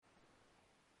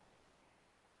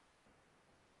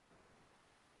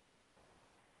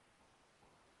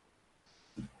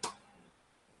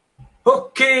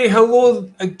Okay,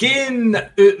 hello again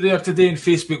out there today in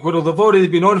Facebook world. I've already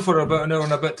been on for about an hour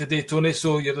and a bit today, Tony,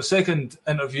 so you're the second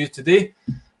interview today.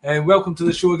 And welcome to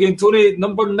the show again, Tony.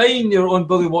 Number 9, you're on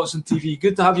Billy Watson TV.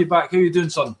 Good to have you back. How are you doing,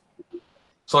 son?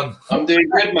 I'm doing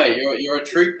good, mate. You're a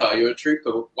trooper. You're a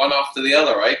trooper, one after the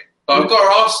other, right? But I've got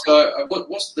to ask,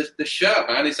 what's the shirt,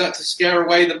 man? Is that to scare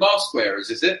away the mask wearers,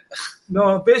 is it?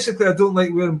 No, basically I don't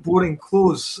like wearing boring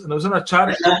clothes. And I was in a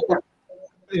charity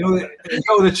you know,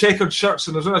 all the checkered shirts,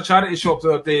 and I was in a charity shop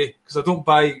the other day because I don't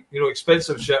buy,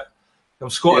 expensive shit. I'm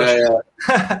Scottish.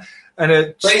 Yeah. And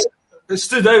it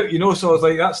stood out, so I was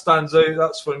like, that stands out,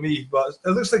 that's for me. But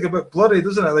it looks like a bit bloody,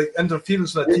 doesn't it? Like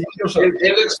interference in a TV or something.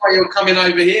 It looks like you're coming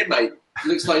over here, mate. It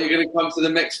looks like you're going to come to the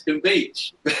Mexican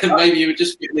beach. Maybe you were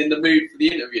just getting in the mood for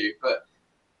the interview. But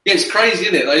yeah, it's crazy,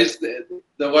 isn't it?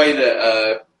 The way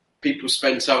that people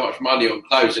spend so much money on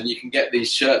clothes, and you can get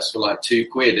these shirts for like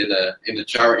 £2 in a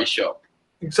charity shop.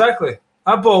 Exactly.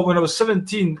 I bought when I was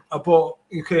 17.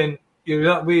 You're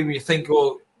that way when you think,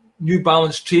 New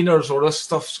Balance trainers or this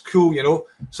stuff's cool,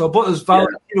 So I bought this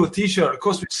Valentino t-shirt. It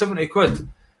cost me £70,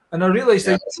 and I realised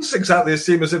this is exactly the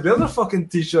same as every other fucking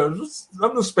t-shirt.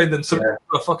 I'm not spending for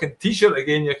a fucking t-shirt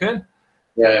again. You can.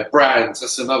 Yeah, brands.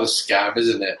 That's another scam,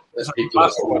 isn't it? That's people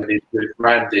that want to do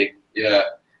branding. Yeah.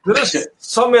 There is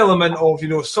some element of,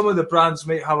 some of the brands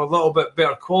might have a little bit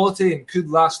better quality and could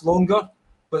last longer,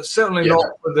 but certainly not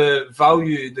for the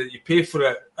value that you pay for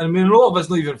it. I mean, a lot of it's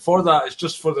not even for that. It's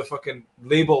just for the fucking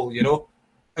label, And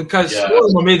because all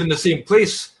of them are made in the same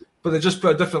place, but they just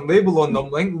put a different label on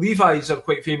them. I think Levi's are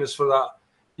quite famous for that.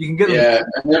 You can get them. Yeah,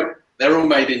 and they're all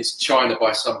made in China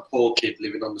by some poor kid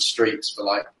living on the streets for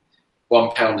like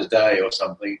 £1 a day or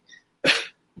something.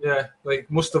 Yeah, like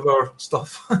most of our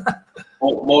stuff.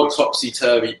 more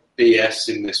topsy-turvy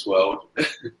BS in this world.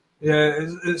 Yeah,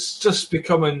 it's just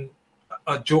becoming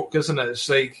a joke, isn't it? It's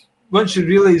like, once you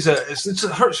realise it, it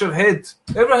hurts your head.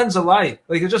 Everything's a lie.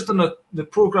 Like, I just done the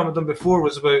programme I'd done before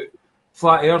was about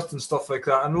flat earth and stuff like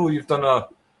that. I know you've done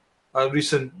a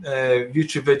recent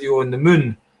YouTube video on the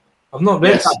moon. I've not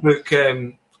read that book,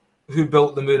 Who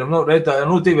Built the Moon. I've not read that. I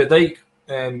know David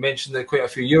Icke mentioned it quite a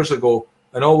few years ago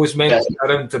and always mentioned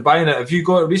around to buying it. Have you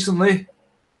got it recently?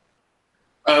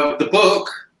 The book?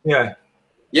 Yeah.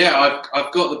 Yeah,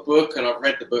 I've got the book and I've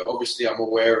read the book. Obviously, I'm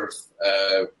aware of,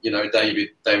 David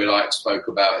Icke spoke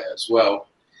about it as well.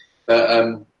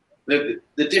 But the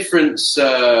difference,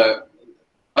 I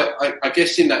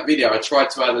guess in that video, I tried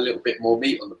to add a little bit more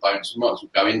meat on the bones. We might as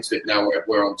well go into it now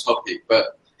we're on topic.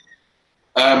 But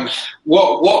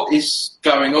what is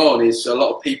going on is a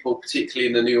lot of people, particularly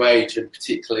in the New Age and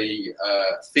particularly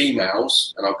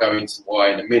females, and I'll go into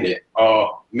why in a minute,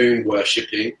 are moon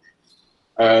worshipping.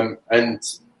 And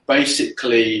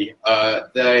basically,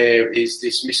 there is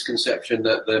this misconception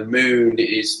that the moon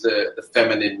is the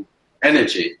feminine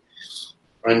energy.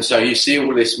 And so you see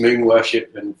all this moon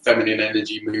worship and feminine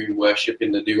energy moon worship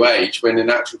in the New Age, when in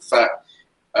actual fact,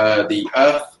 the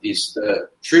Earth is the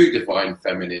true divine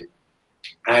feminine.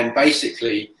 And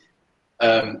basically,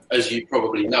 as you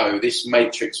probably know, this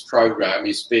Matrix program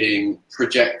is being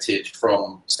projected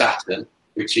from Saturn,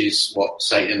 which is what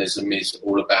Satanism is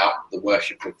all about, the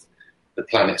worship of the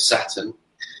planet Saturn.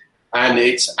 And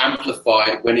it's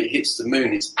amplified. When it hits the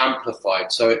moon, it's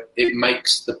amplified. So it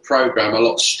makes the program a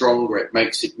lot stronger. It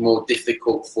makes it more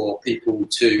difficult for people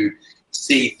to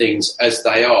see things as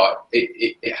they are.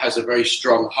 It has a very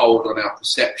strong hold on our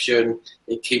perception.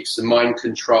 It keeps the mind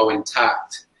control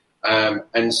intact.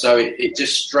 And so it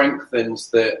just strengthens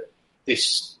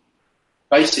this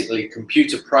basically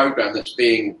computer program that's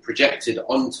being projected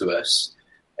onto us.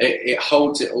 It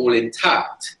holds it all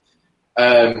intact.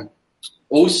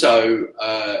 Also,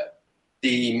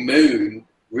 the moon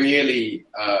really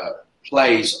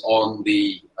plays on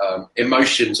the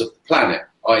emotions of the planet,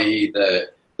 i.e. the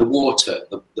water,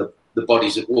 the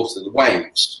bodies of water, the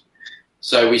waves.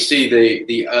 So we see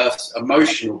the Earth's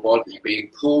emotional body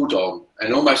being pulled on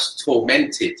and almost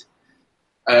tormented.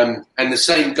 And the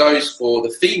same goes for the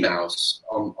females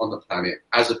on the planet,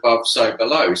 as above, so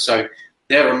below. So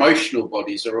their emotional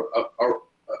bodies are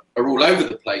all over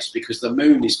the place because the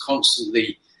moon is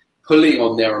constantly pulling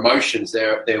on their emotions,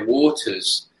 their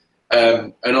waters,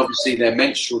 and obviously their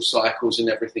menstrual cycles and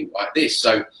everything like this.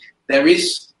 So there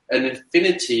is an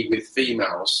affinity with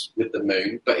females with the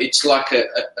moon, but it's like a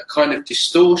kind of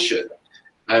distortion,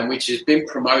 which has been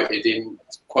promoted in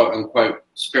quote-unquote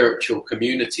spiritual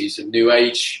communities and New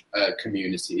Age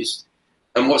communities.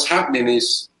 And what's happening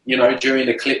is, during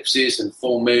eclipses and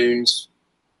full moons,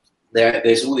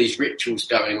 there's all these rituals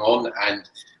going on and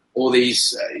all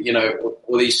these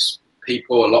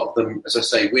people, a lot of them, as I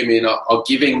say, women, are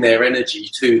giving their energy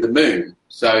to the moon.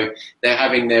 So they're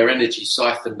having their energy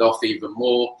siphoned off even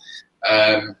more.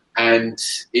 And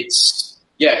it's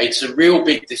a real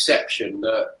big deception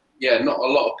that, not a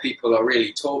lot of people are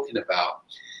really talking about.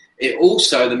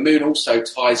 The moon also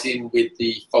ties in with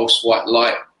the false white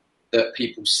light that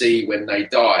people see when they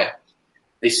die.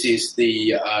 This is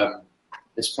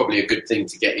it's probably a good thing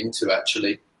to get into,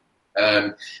 actually.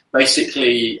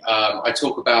 Basically, I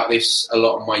talk about this a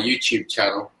lot on my YouTube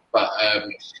channel, but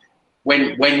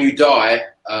when you die,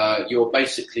 you're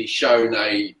basically shown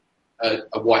a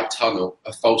white tunnel,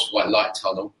 a false white light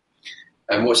tunnel.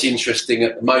 And what's interesting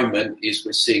at the moment is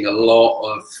we're seeing a lot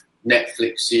of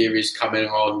Netflix series coming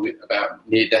on about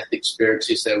near-death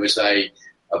experiences. There was a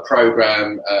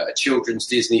program, a children's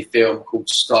Disney film called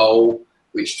Soul,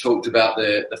 which talked about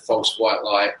the false white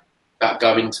light, about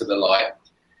going to the light.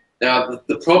 Now,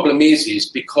 the problem is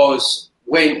because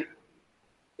when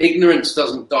ignorance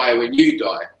doesn't die when you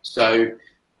die. So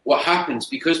what happens,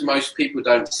 because most people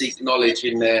don't seek knowledge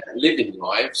in their living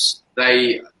lives,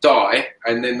 they die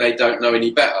and then they don't know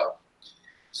any better.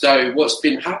 So what's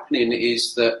been happening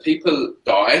is that people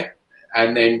die,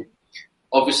 and then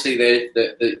obviously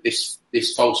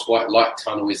this false white light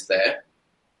tunnel is there.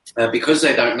 And because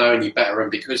they don't know any better,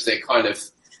 and because they're kind of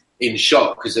in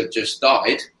shock because they've just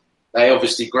died, they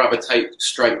obviously gravitate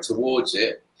straight towards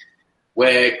it,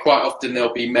 where quite often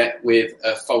they'll be met with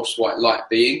a false white light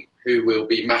being who will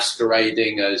be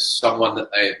masquerading as someone that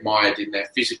they admired in their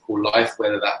physical life,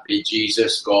 whether that be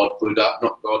Jesus, God, Buddha,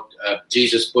 not God,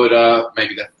 Jesus, Buddha,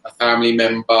 maybe a family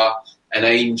member, an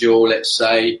angel, let's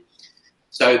say.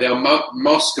 So they'll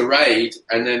masquerade,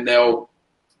 and then they'll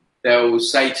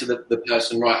say to the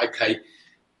person, right, okay,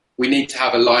 we need to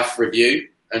have a life review.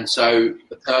 And so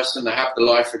the person, they have the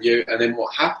life review, and then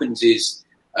what happens is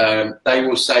they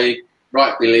will say,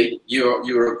 right, Billy,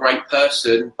 you're a great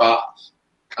person, but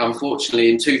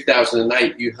unfortunately in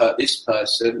 2008 you hurt this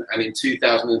person, and in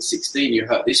 2016 you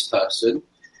hurt this person.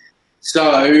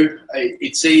 So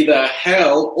it's either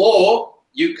hell, or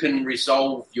you can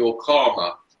resolve your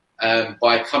karma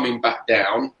by coming back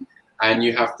down, and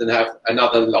you have to have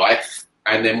another life.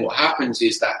 And then what happens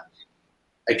is that,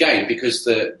 again, because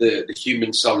the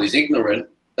human soul is ignorant,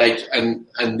 and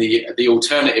the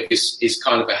alternative is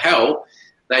kind of a hell.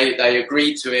 They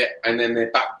agree to it, and then they're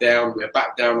back down. We're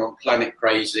back down on Planet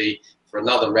Crazy for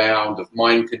another round of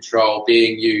mind control,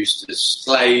 being used as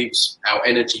slaves, our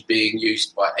energy being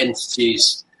used by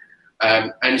entities.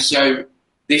 And so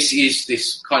this is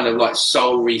this kind of like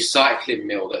soul recycling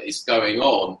mill that is going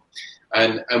on.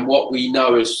 And what we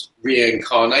know as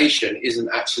reincarnation isn't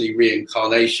actually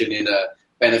reincarnation in a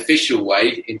beneficial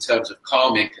way in terms of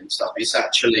karmic and stuff. It's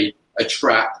actually a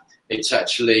trap. It's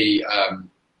actually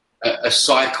a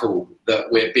cycle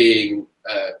that we're being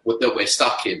that we're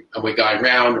stuck in, and we're going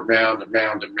round and round and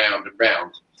round and round and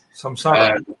round.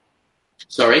 Samsara.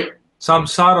 Sorry?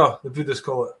 Samsara, the Buddhists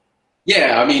call it.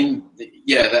 Yeah, I mean,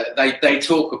 they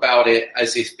talk about it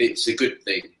as if it's a good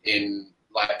thing in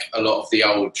like a lot of the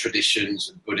old traditions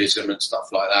of Buddhism and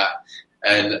stuff like that.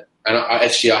 And I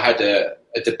had a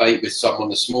debate with someone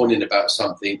this morning about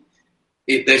something.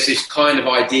 There's this kind of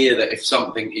idea that if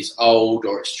something is old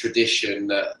or it's tradition,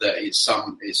 that it's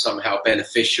somehow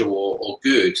beneficial or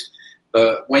good.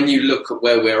 But when you look at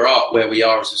where we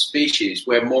are as a species,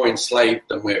 we're more enslaved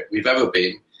than we've ever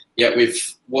been. Yet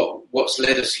what's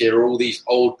led us here are all these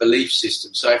old belief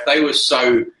systems. So if they were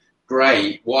so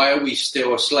great, why are we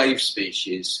still a slave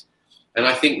species? And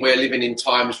I think we're living in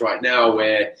times right now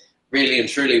where really and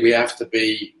truly we have to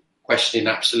be questioning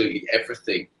absolutely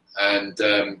everything. And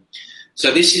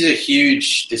so this is a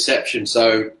huge deception.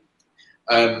 So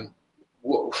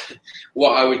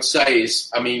what I would say is,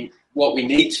 I mean, what we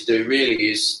need to do really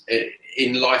is,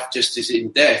 in life just as in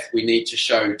death, we need to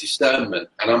show discernment.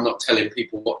 And I'm not telling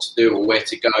people what to do or where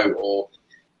to go or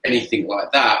anything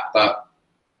like that, but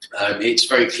it's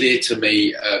very clear to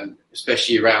me,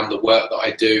 especially around the work that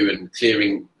I do and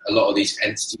clearing a lot of these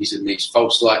entities and these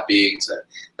false light beings, that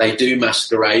they do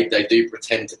masquerade, they do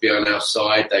pretend to be on our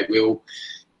side, they will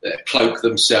cloak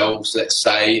themselves, let's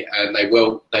say, and they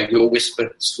will whisper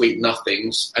sweet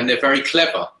nothings, and they're very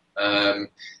clever.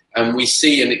 And we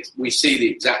see the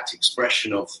exact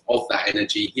expression of that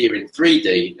energy here in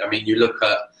 3D. I mean, you look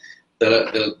at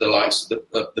the likes of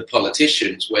the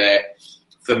politicians, where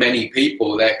for many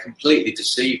people they're completely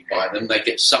deceived by them. They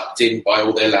get sucked in by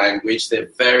all their language. They're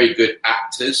very good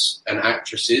actors and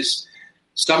actresses.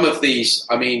 Some of these,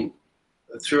 I mean,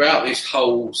 throughout this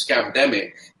whole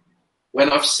scamdemic, when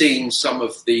I've seen some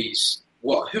of these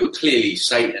who are clearly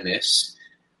Satanists,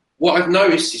 what I've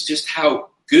noticed is just how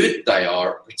good they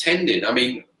are at pretending. I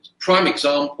mean, prime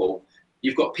example,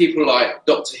 you've got people like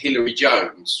Dr. Hilary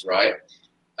Jones, right?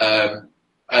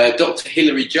 Dr.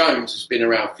 Hilary Jones has been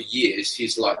around for years.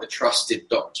 He's like the trusted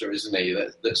doctor, isn't he?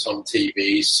 That's on TV.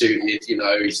 He's suited,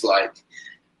 he's like,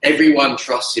 everyone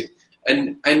trusts him.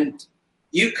 And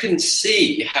you can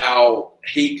see how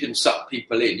he can suck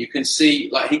people in. You can see,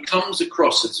 like, he comes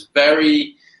across as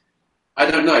very, I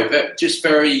don't know, just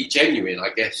very genuine,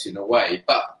 I guess, in a way.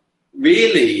 But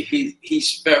really,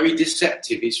 he's very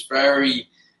deceptive. He's very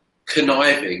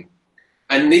conniving.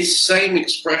 And this same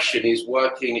expression is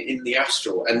working in the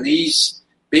astral. And these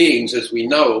beings, as we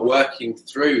know, are working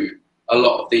through a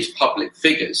lot of these public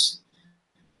figures.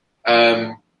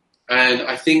 And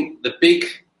I think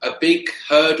a big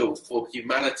hurdle for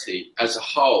humanity as a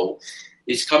whole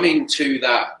is coming to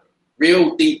that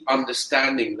real deep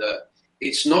understanding that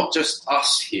it's not just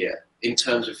us here in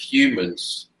terms of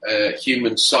humans,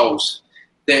 human souls.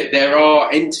 There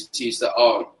are entities that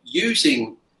are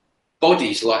using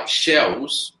bodies like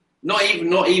shells, not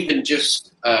even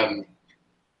just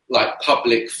like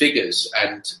public figures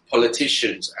and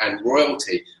politicians and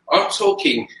royalty. I'm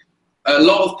talking a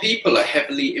lot of people are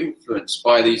heavily influenced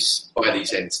by these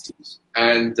entities.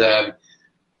 And,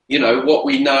 what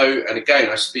we know, and again,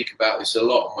 I speak about this a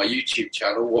lot on my YouTube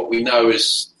channel, what we know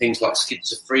is things like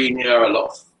schizophrenia, a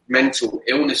lot of mental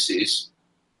illnesses,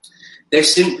 they're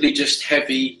simply just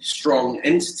heavy, strong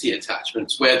entity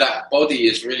attachments where that body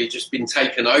has really just been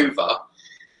taken over.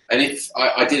 And if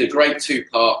I did a great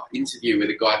 2-part interview with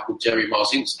a guy called Jerry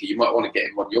Marzinski, you might want to get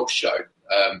him on your show,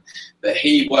 that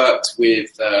he worked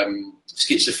with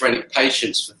schizophrenic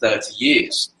patients for 30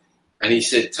 years. And he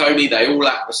said, Tony, they all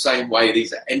act the same way.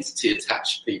 These are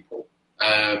entity-attached people.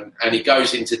 And he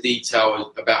goes into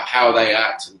detail about how they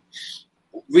act. And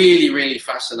really, really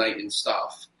fascinating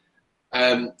stuff.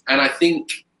 And I think,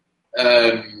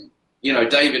 David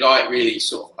Icke really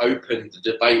sort of opened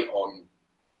the debate on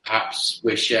perhaps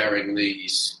we're sharing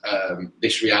this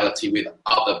reality with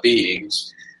other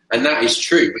beings. And that is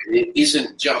true, but it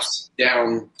isn't just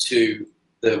down to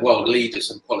the world leaders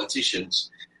and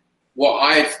politicians. What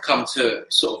I've come to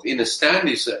sort of understand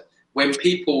is that when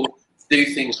people do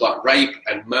things like rape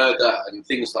and murder and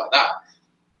things like that,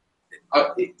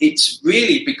 it's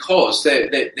really because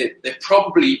they're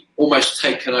probably almost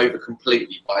taken over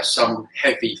completely by some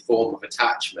heavy form of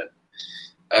attachment.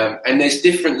 And there's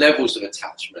different levels of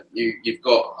attachment. You've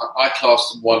got, I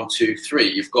class them 1, 2,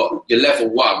 3. You've got your level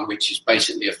 1, which is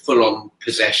basically a full-on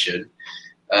possession.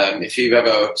 If you've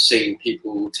ever seen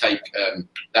people take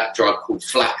that drug called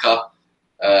Flakka,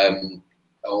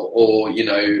 or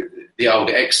the old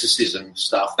exorcism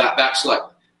stuff, that's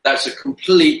a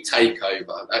complete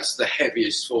takeover. That's the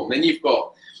heaviest form. Then you've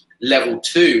got level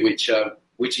 2,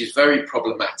 which is very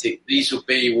problematic. These will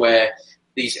be where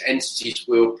these entities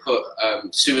will put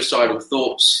suicidal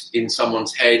thoughts in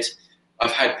someone's head.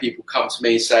 I've had people come to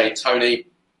me and say, Tony,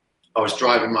 I was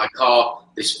driving my car,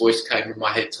 this voice came in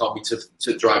my head, told me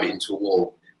to drive it into a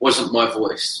wall. It wasn't my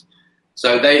voice.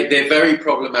 So they're very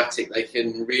problematic. They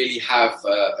can really have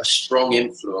a strong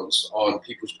influence on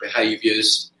people's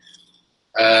behaviours.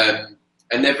 And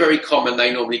they're very common.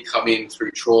 They normally come in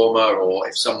through trauma, or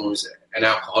if someone was an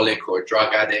alcoholic or a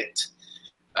drug addict.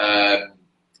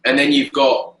 And then you've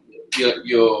got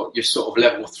your sort of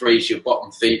level 3s, your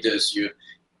bottom feeders,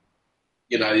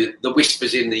 the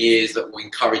whispers in the ears that will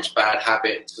encourage bad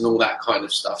habits and all that kind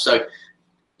of stuff. So,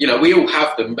 we all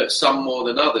have them, but some more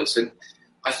than others. And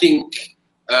I think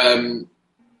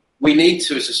we need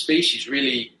to, as a species,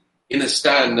 really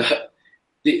understand that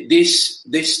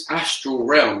this astral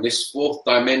realm, this 4th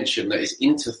dimension that is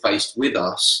interfaced with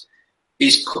us,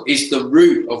 is the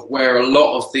root of where a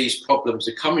lot of these problems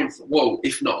are coming from. Well,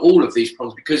 if not all of these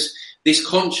problems, because this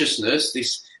consciousness,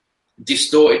 this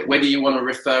distorted, whether you want to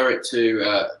refer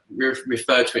to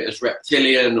it as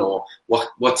reptilian or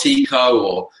Watiko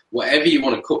or whatever you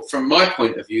want to call. From my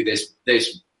point of view,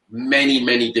 there's many,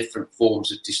 many different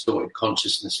forms of distorted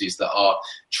consciousnesses that are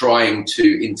trying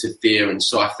to interfere and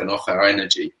siphon off our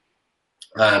energy.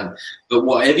 But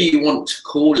whatever you want to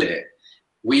call it,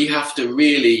 we have to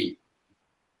really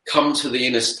come to the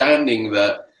understanding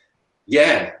that,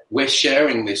 we're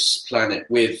sharing this planet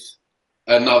with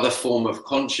another form of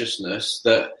consciousness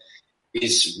that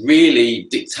is really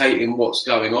dictating what's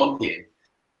going on here.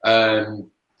 And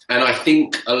I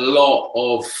think a lot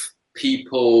of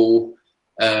people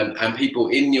and people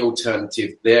in the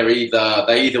alternative, they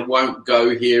either won't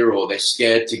go here, or they're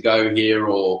scared to go here,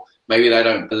 or maybe they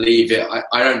don't believe it.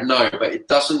 I don't know, but it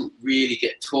doesn't really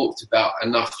get talked about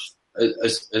enough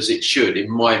as it should, in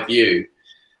my view.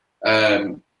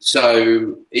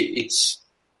 So it's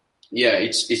yeah,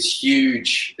 it's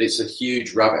huge. It's a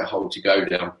huge rabbit hole to go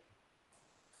down.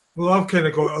 Well, I've kind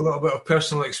of got a little bit of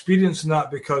personal experience in that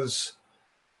because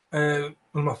in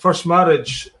my first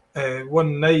marriage,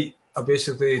 one night I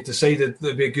basically decided that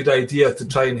it'd be a good idea to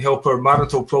try and help her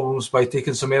marital problems by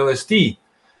taking some LSD.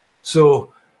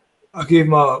 So I gave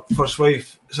my first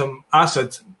wife some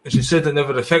acid, and she said it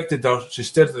never affected her. She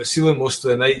stared at the ceiling most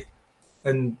of the night,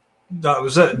 and that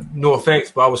was it. No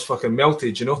effect, but I was fucking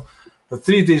melted, you know. But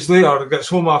 3 days later, I gets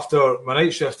home after my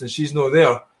night shift, and she's not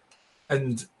there.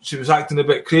 And she was acting a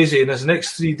bit crazy. And as the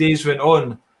next 3 days went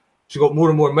on, she got more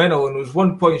and more mental. And there was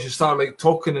one point she started like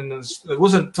talking, and it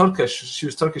wasn't Turkish. She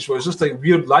was Turkish, but it was just like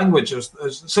weird language. It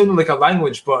sounded like a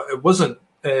language, but it wasn't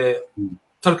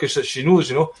Turkish that she knows,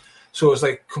 you know. So it was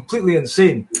like completely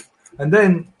insane. And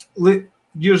then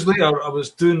years later, I was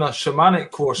doing a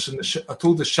shamanic course, and I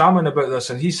told the shaman about this,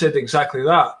 and he said exactly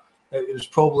that. It was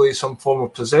probably some form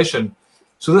of possession.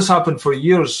 So this happened for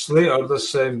years later.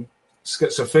 This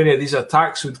schizophrenia, these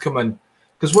attacks would come in.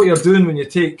 Because what you're doing when you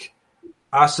take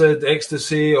acid,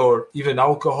 ecstasy, or even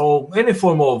alcohol, any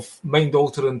form of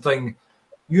mind-altering thing,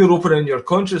 you're opening your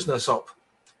consciousness up.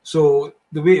 So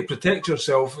the way to protect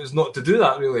yourself is not to do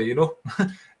that, really, you know.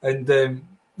 And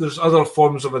there's other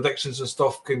forms of addictions and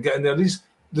stuff can get in there.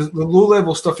 The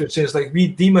low-level stuff you're saying is like we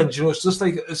demons, you know. It's just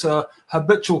like it's a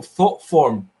habitual thought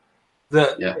form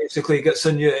that basically gets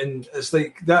in you, and it's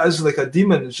like that is like a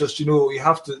demon. It's just, you know, you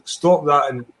have to stop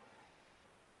that and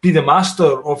be the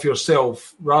master of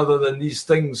yourself rather than these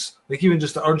things. Like even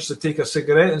just the urge to take a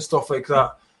cigarette and stuff like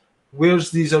that.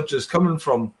 Where's these urges coming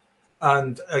from?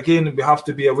 And again, we have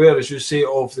to be aware, as you say,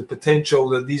 of the potential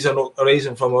that these are not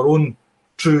arising from our own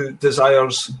true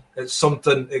desires. It's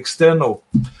something external.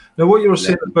 Now, what you were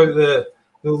saying about the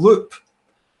loop,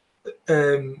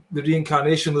 the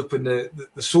reincarnation loop and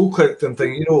the soul collecting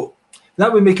thing, you know,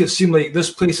 that would make it seem like this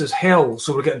place is hell,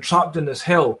 so we're getting trapped in this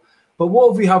hell. But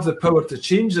what if we have the power to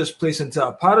change this place into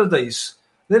a paradise?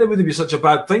 Then it wouldn't be such a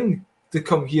bad thing to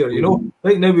come here, you know?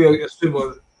 Right now we assume,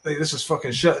 well, like, this is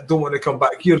fucking shit, don't want to come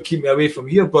back here, keep me away from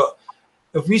here. But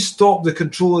if we stop the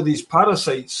control of these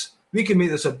parasites, we can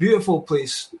make this a beautiful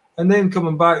place, and then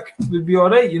coming back would be all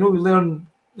right. You know, we learn,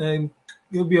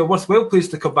 it'll be a worthwhile place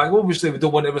to come back. Obviously, we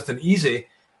don't want everything easy,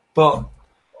 but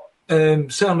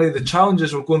certainly the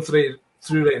challenges we're going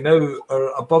through right now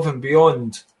are above and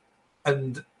beyond.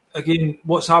 And again,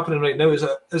 what's happening right now is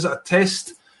it a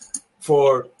test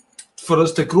for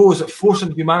us to grow? Is it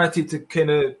forcing humanity to kind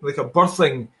of like a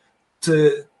birthing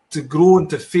to grow and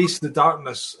to face the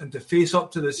darkness and to face up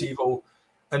to this evil,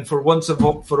 and for once and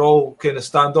for all kind of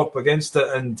stand up against it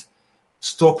and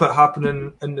stop it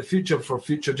happening in the future for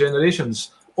future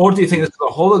generations? Or do you think it's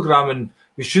a hologram and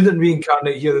we shouldn't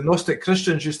reincarnate here? The Gnostic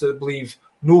Christians used to believe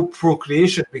no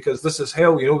procreation because this is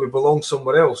hell, you know, we belong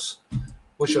somewhere else.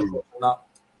 What's your thoughts on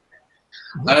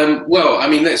that? Well, I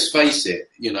mean, let's face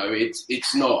it, you know,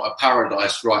 it's not a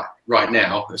paradise right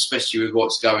now, especially with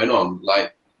what's going on.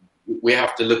 Like, we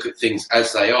have to look at things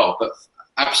as they are, but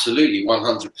absolutely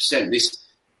 100%.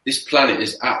 This planet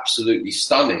is absolutely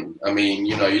stunning. I mean,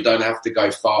 you know, you don't have to go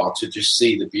far to just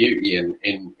see the beauty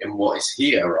in what is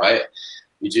here, right?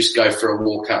 You just go for a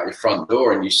walk out your front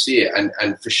door and you see it.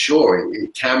 And for sure,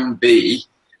 it can be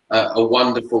a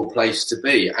wonderful place to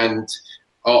be. And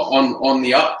on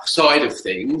the upside of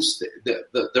things,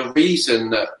 the reason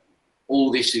that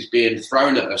all this is being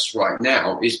thrown at us right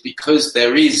now is because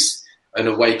there is an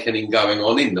awakening going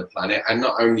on in the planet, and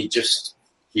not only just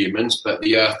humans, but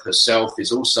the Earth herself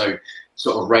is also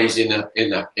sort of raising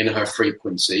in her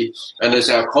frequency. And as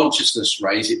our consciousness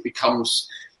raises, it becomes,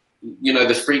 you know,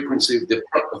 the frequency of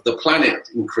the planet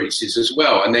increases as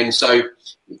well. And then so,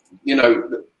 you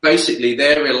know, basically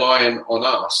they're reliant on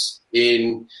us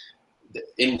they're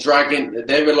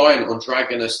reliant on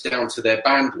dragging us down to their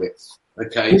bandwidth.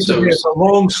 Okay, so it's a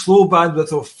long, slow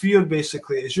bandwidth of fear,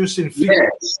 basically. It's just in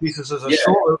pieces as a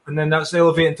short, and then that's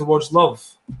elevating towards love.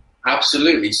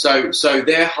 Absolutely. So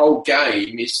their whole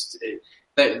game is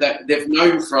that they've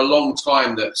known for a long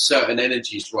time that certain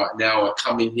energies right now are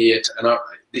coming here.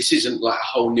 This isn't like a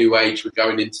whole new age. We're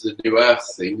going into the new Earth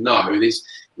thing. No,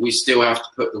 we still have to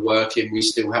put the work in. We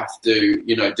still have to,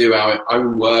 you know, do our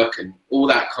own work and all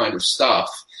that kind of stuff.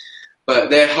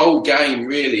 But their whole game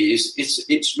really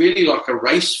it's really like a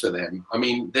race for them. I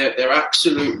mean, they're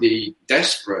absolutely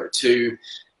desperate to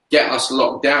get us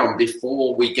locked down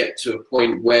before we get to a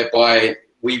point whereby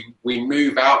we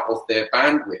move out of their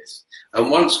bandwidth.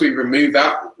 And once we're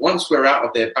out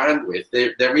of their bandwidth,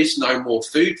 there is no more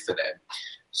food for them.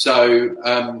 So,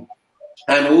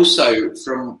 and also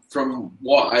from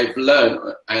what I've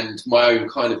learned and my own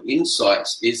kind of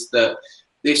insights is that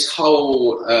this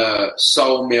whole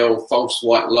soul meal, false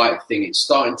white light thing, it's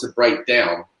starting to break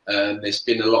down. There's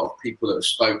been a lot of people that have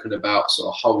spoken about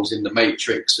sort of holes in the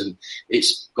matrix, and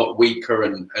it's got weaker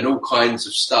and all kinds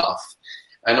of stuff.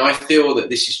 And I feel that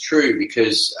this is true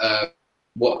because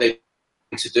what they're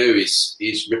going to do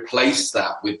is replace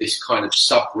that with this kind of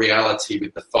sub-reality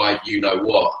with the 5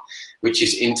 you-know-what, which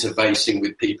is interfacing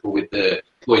with people with the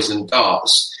poison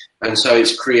darts. And so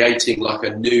it's creating like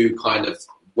a new kind of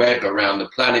web around the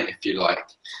planet, if you like.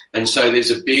 And so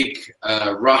there's a big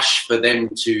rush for them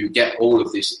to get all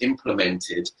of this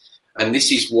implemented. And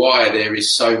this is why there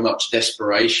is so much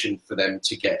desperation for them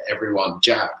to get everyone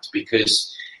jabbed,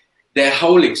 because their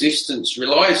whole existence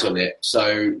relies on it.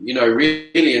 So, you know,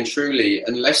 really and truly,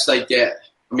 unless they get,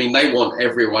 I mean, they want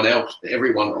everyone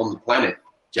on the planet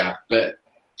jabbed, but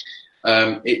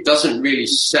it doesn't really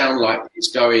sound like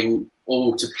it's going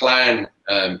all to plan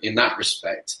in that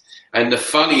respect. And the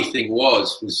funny thing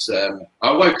was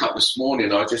I woke up this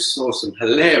morning, I just saw some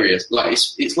hilarious, like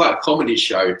it's like a comedy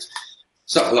show.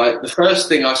 So like the first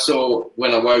thing I saw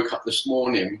when I woke up this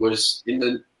morning was in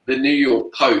the New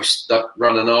York Post that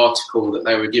run an article that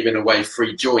they were giving away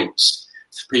free joints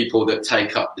to people that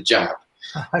take up the jab.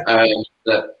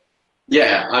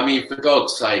 Yeah, I mean, for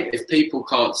God's sake, if people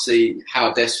can't see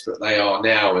how desperate they are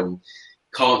now and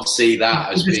can't see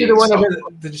that as being...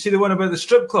 Did you see the one about the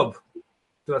strip club?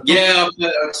 Yeah,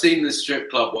 I've seen the strip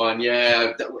club one,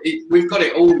 yeah. We've got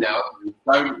it all now.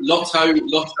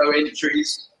 Lotto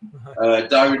entries,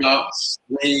 donuts,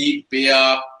 weed,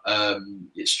 beer,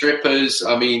 strippers.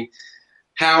 I mean,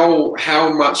 how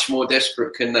much more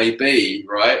desperate can they be,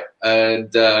 right?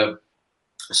 And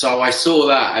so I saw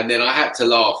that, and then I had to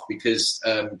laugh because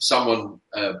someone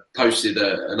posted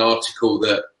an article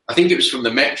that, I think it was from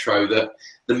the Metro, that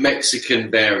the Mexican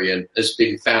variant has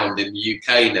been found in the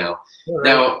UK now. Right.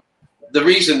 Now, the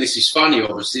reason this is funny,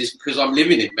 obviously, is because I'm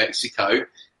living in Mexico.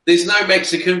 There's no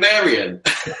Mexican variant.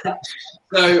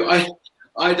 So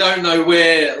I don't know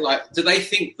where, like, do they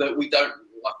think that we don't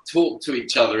like talk to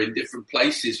each other in different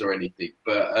places or anything?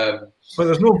 But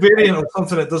there's no variant of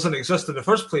something that doesn't exist in the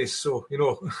first place, so, you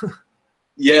know.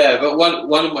 Yeah, but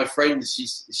one of my friends,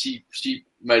 she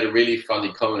made a really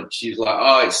funny comment. She was like,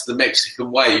 "Oh, it's the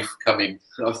Mexican wave coming."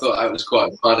 I thought that was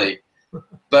quite funny.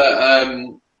 But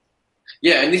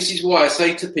yeah, and this is why I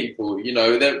say to people, you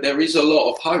know, there is a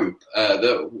lot of hope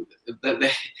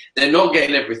that they're not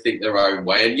getting everything their own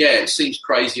way. And yeah, it seems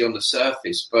crazy on the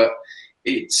surface, but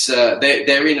it's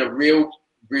they're in a real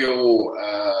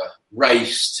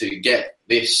race to get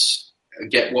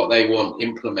what they want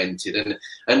implemented,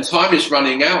 and time is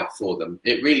running out for them.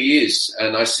 It really is.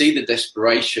 And I see the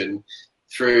desperation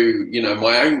through, you know,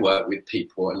 my own work with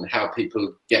people and how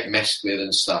people get messed with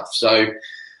and stuff. So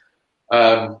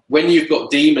when you've got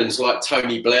demons like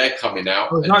Tony Blair coming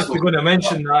out, I was actually going to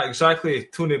mention that exactly.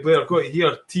 Tony Blair, I've got it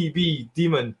here, TB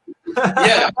demon.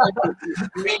 Yeah,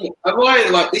 I mean,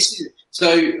 like this is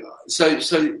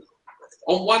so.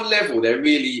 On one level, they're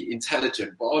really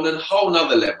intelligent, but on a whole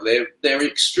nother level, they're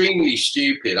extremely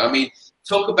stupid. I mean,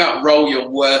 talk about roll your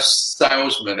worst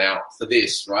salesman out for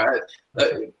this, right?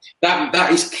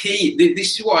 That is key.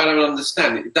 This is what I don't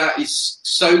understand. That is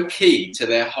so key to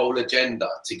their whole agenda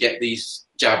to get these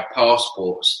jab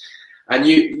passports. And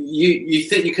you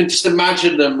think you can just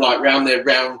imagine them like round their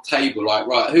round table, like,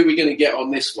 right, who are we going to get on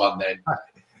this one then?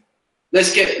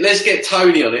 Let's get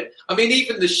Tony on it. I mean,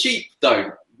 even the sheep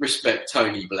don't respect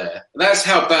Tony Blair. That's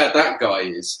how bad that guy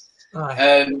is.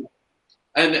 And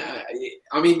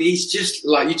I mean, he's just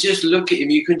like, you just look at him,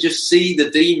 you can just see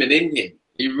the demon in him.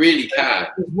 You really can.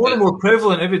 It's more and more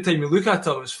prevalent every time you look at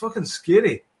him. It's fucking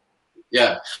scary.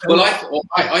 Yeah. Well,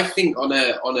 I think on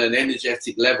an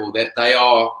energetic level that they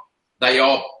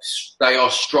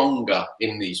are stronger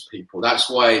in these people.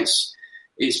 That's why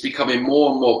it's becoming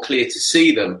more and more clear to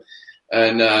see them.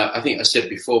 And I think I said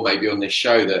before, maybe on this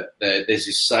show, that there's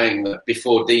this saying that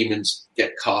before demons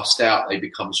get cast out, they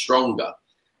become stronger.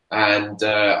 And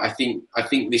I think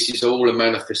this is all a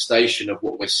manifestation of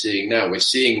what we're seeing now. We're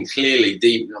seeing clearly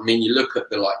demons. I mean, you look at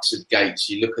the likes of Gates,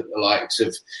 you look at the likes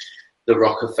of the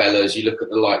Rockefellers, you look at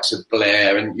the likes of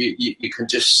Blair, and you can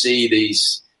just see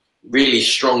these really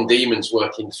strong demons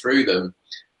working through them.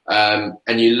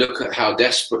 And you look at how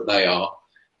desperate they are.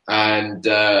 And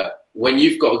when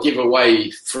you've got to give away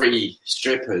free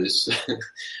strippers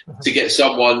to get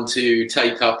someone to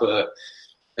take up a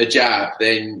jab,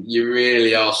 then you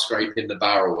really are scraping the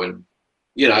barrel. And,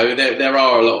 you know, there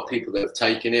are a lot of people that have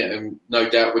taken it, and no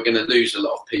doubt we're going to lose a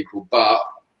lot of people, but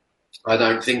I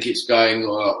don't think it's going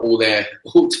all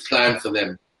to plan for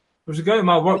them. There was a guy at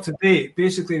my work today,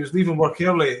 basically he was leaving work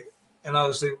early, And I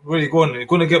was like, where are you going? You're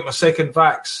going to get my second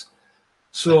vax.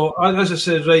 So as I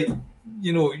said, right,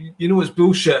 you know it's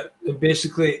bullshit. And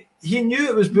basically, he knew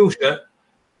it was bullshit.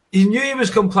 He knew he was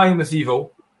complying with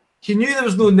evil. He knew there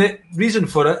was no reason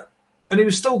for it, and he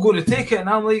was still going to take it. And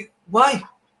I'm like, why?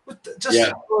 You've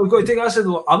got to take it. I said,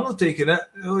 well, I'm not taking it.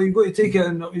 Oh, you've got to take it.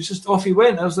 And he's just off he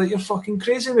went. I was like, you're fucking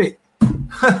crazy, mate.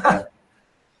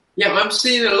 Yeah, I'm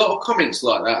seeing a lot of comments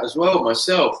like that as well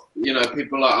myself. You know,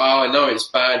 people are like, oh, I know it's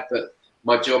bad, but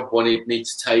my job wanted me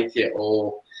to take it.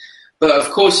 But of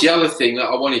course, the other thing that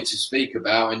I wanted to speak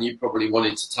about, and you probably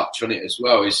wanted to touch on it as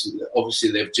well, is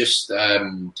obviously they've just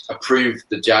approved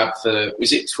the jab for,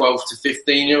 was it 12 to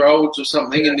 15-year-olds or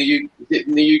something in the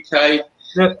UK?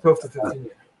 Yeah, 12 to 15.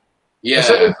 Yeah.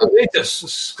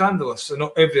 It's scandalous on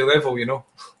every level, you know.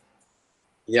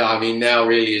 Yeah, I mean, now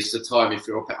really is the time if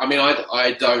you're... I mean,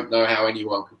 I don't know how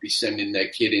anyone could be sending their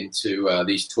kid into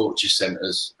these torture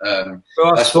centres. Well,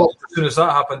 I stopped as soon as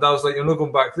that happened. I was like, you're not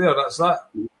going back there, that's that.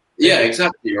 Yeah,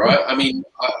 exactly, right? I mean,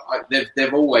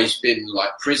 they've always been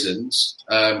like prisons.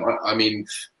 I mean,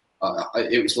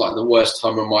 it was like the worst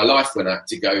time of my life when I had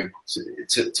to go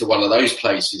to one of those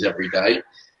places every day.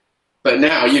 But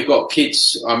now you've got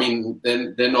kids, I mean,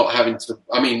 they're not having to...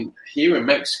 I mean, here in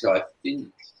Mexico,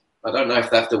 I don't know if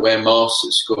they have to wear masks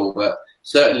at school, but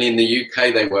certainly in the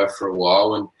UK they were for a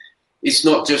while. And it's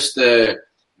not just the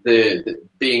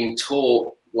being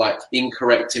taught like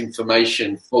incorrect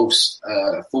information, false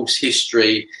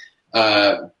history,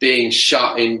 being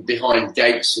shut in behind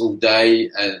gates all day,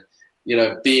 and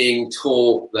being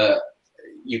taught that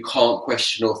you can't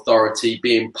question authority,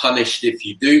 being punished if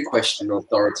you do question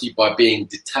authority by being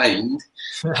detained.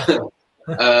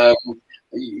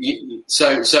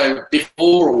 So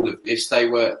before all of this, they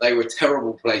were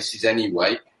terrible places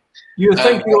anyway. You would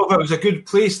think if it was a good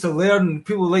place to learn,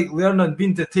 people like learning,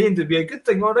 being detained would be a good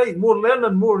thing. All right, more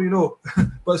learning, more,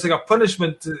 But it's like a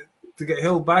punishment to get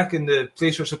held back in the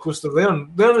place you're supposed to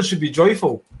learn. Learning should be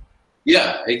joyful.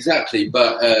 Yeah, exactly.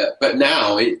 But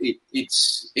now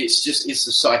it's the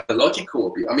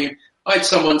psychological. I mean, I had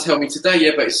someone tell me today,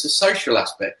 yeah, but it's the social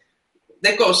aspect.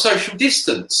 They've got a social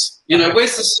distance.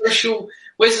 Where's the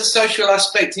social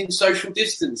aspect in social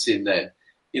distancing then?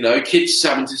 Kids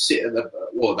having to sit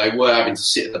they were having to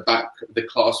sit at the back of the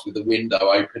class with the window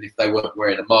open if they weren't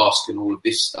wearing a mask and all of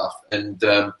this stuff. And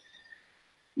I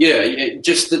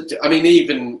mean,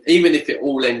 even if it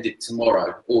all ended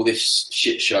tomorrow, all this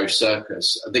shit show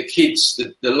circus, the kids,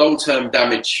 the long-term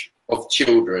damage of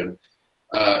children,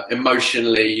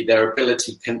 emotionally, their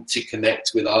ability to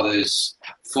connect with others,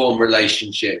 form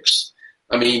relationships.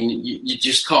 I mean, you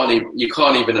just can't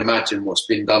even imagine what's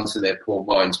been done to their poor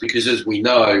minds, because as we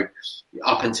know,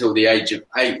 up until the age of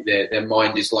 8, their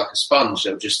mind is like a sponge.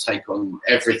 They'll just take on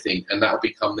everything, and that'll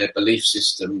become their belief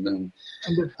system. And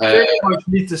they very much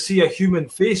need to see a human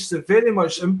face. They very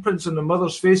much imprints on the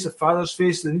mother's face, the father's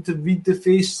face. They need to read the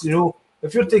face.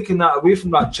 If you're taking that away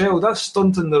from that child, that's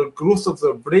stunting the growth of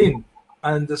their brain,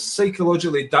 and it's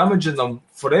psychologically damaging them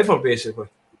forever, basically.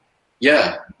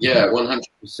 Yeah,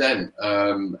 100%.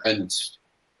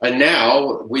 And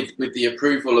now with the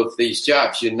approval of these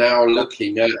jabs, you're now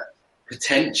looking at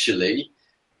potentially.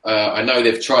 I know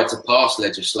they've tried to pass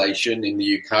legislation in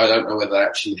the UK. I don't know whether they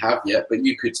actually have yet, but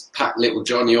you could pack little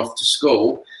Johnny off to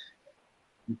school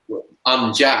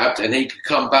unjabbed, and he could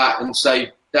come back and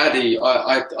say, "Daddy,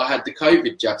 I had the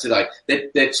COVID jab today."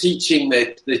 They're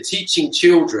teaching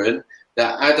children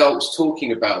that adults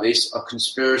talking about this are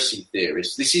conspiracy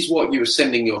theorists. This is what you were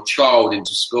sending your child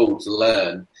into school to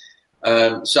learn.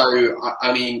 So,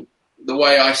 I mean, the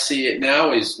way I see it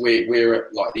now is we're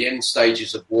at like the end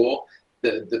stages of war.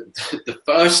 The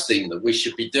first thing that we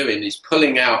should be doing is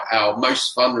pulling out our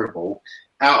most vulnerable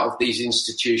out of these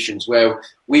institutions where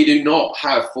we do not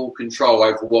have full control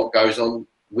over what goes on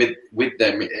with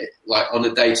them, like on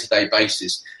a day-to-day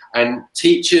basis. And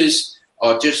teachers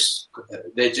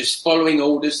they're just following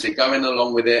orders. They're going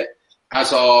along with it,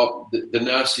 as are the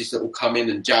nurses that will come in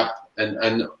and jab.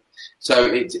 And so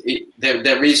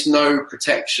there is no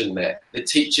protection there. The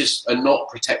teachers are not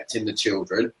protecting the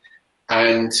children.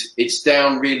 And it's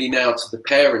down really now to the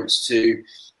parents to,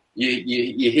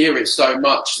 you hear it so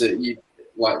much that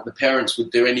the parents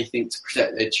would do anything to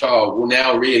protect their child. Well,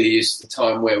 now really is the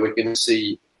time where we're going to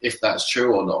see if that's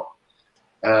true or not.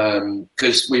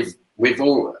 Because we've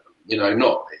all,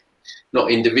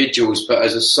 not individuals, but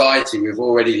as a society, we've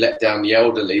already let down the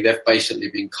elderly. They've basically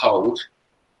been cold.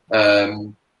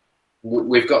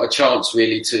 We've got a chance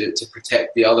really to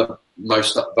protect the other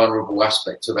most vulnerable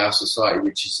aspects of our society,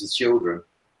 which is the children.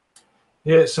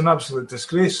 Yeah, it's an absolute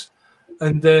disgrace.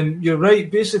 And you're right.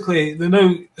 Basically,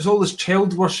 there's all this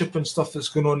child worship and stuff that's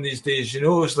going on these days. You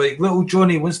know, it's like little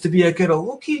Johnny wants to be a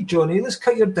girl. Okay, Johnny, let's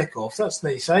cut your dick off. That's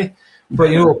nice, But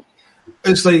you know,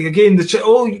 it's like again,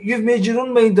 you've made your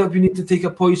own mind up. You need to take a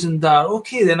poison dart.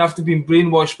 Okay, then after being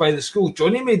brainwashed by the school,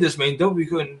 Johnny made his mind up.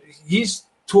 He's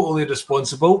totally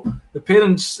responsible. The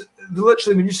parents,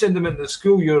 literally, when you send them into the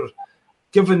school, you're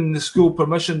giving the school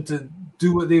permission to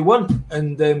do what they want.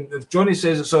 And if Johnny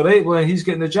says it's all right, well, then he's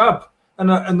getting the jab.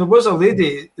 And there was a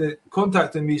lady that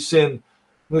contacted me saying,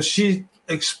 well, she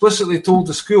explicitly told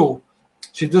the school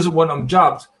she doesn't want him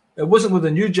jabbed. It wasn't with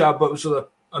a new jab, but it was with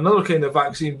another kind of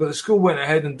vaccine. But the school went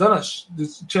ahead and done it. The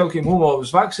child came home, I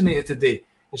was vaccinated today.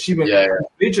 And she went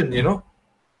raging, you know?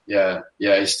 Yeah,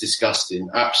 it's disgusting.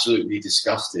 Absolutely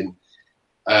disgusting.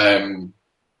 And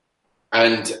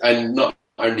not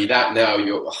only that now,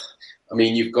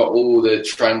 you've got all the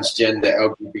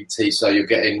transgender LGBT, so you're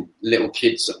getting little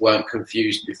kids that weren't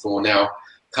confused before now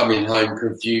coming home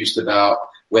confused about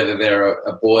whether they're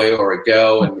a boy or a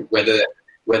girl and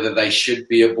whether they should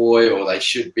be a boy or they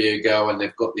should be a girl, and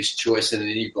they've got this choice. And then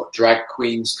you've got drag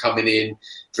queens coming in,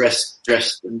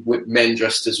 men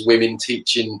dressed as women,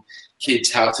 teaching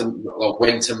kids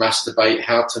when to masturbate,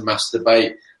 how to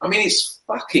masturbate. I mean, it's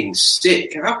fucking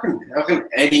sick. How can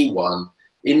anyone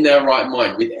in their right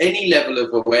mind, with any level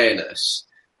of awareness,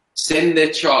 send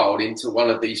their child into one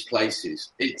of these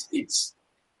places?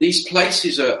 These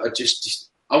places are just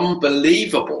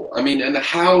unbelievable. I mean, and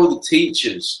how the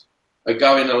teachers are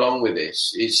going along with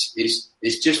this is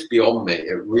just beyond me.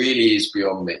 It really is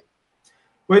beyond me.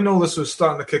 When all this was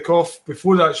starting to kick off,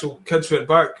 before the actual kids went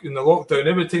back in the lockdown,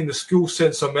 every time the school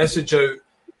sent some message out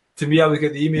to me, I would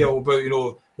get the email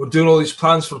about, we're doing all these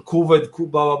plans for COVID, blah,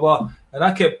 blah, blah. And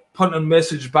I kept punting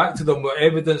message back to them with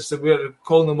evidence that we were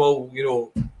calling them all,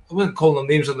 I wasn't calling them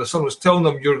names on the sun, I was telling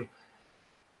them you're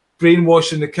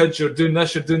brainwashing the kids, you're doing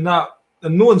this, you're doing that,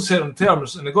 in no uncertain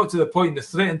terms. And it got to the point they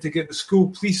threatened to get the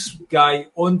school police guy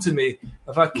onto me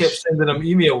if I kept sending them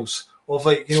emails of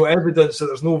evidence that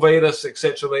there's no virus,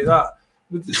 etc. like that.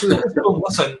 So they just don't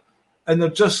listen, and they're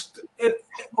just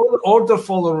all the order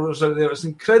followers out there. It's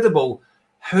incredible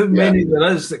how many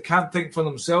there is that can't think for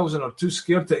themselves and are too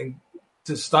scared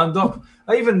to stand up.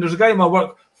 There's a guy in my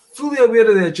work fully aware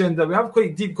of the agenda. We have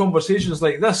quite deep conversations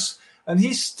like this, and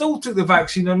he still took the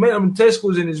vaccine. I met him in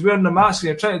Tesco's and he's wearing a mask, and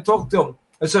you're trying to talk to him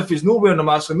as if he's not wearing a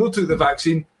mask and no took the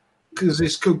vaccine because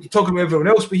he's talking about everyone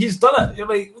else, but he's done it. You're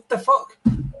like, what the fuck?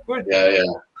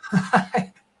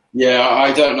 Yeah,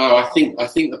 I don't know. I think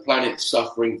the planet's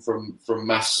suffering from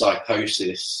mass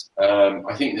psychosis.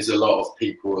 I think there's a lot of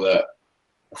people that,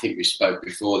 I think we spoke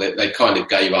before, that they kind of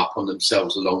gave up on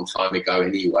themselves a long time ago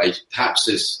anyway. Perhaps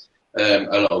there's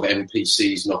a lot of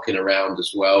NPCs knocking around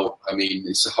as well. I mean,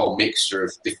 it's a whole mixture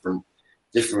of different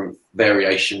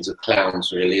variations of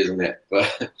clowns, really, isn't it?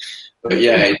 But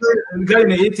yeah. The guy in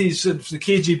the 80s, the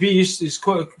KGB, he's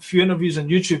quite a few interviews on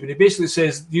YouTube, and he basically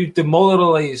says you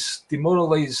demoralise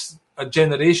a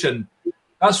generation.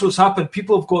 That's what's happened.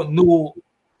 People have got no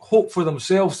hope for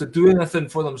themselves to do anything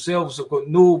for themselves. They've got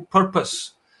no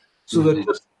purpose. So they're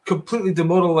just completely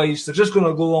demoralised. They're just going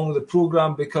to go along with the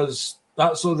programme because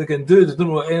that's all they can do. They don't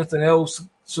know anything else.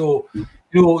 So,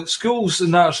 schools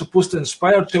and that are supposed to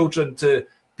inspire children to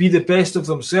be the best of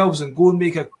themselves and go and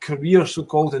make a career,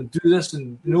 so-called, and do this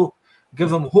and, give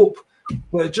them hope.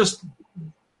 But it just...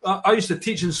 I used to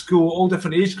teach in school all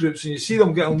different age groups, and you see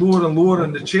them getting lower and lower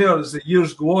in the chair as the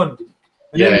years go on.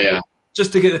 And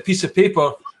just to get a piece of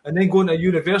paper, and then go into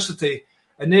university,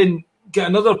 and then get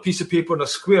another piece of paper and a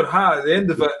square hat at the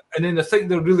end of it, and then they think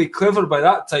they're really clever by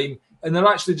that time, and they're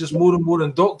actually just more and more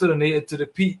indoctrinated to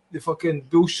repeat the fucking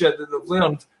bullshit that they've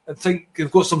learned and think they've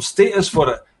got some status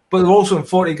for it. But they're also in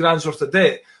 40 grand's worth of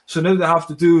debt, so now they have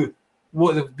to do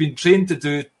what they've been trained to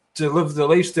do to live the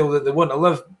lifestyle that they want to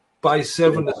live, by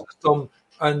serving the system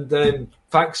and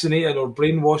vaccinating or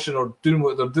brainwashing or doing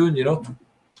what they're doing, And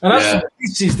that's the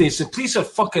police these days. The police are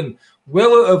fucking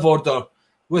well out of order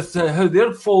with how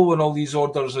they're following all these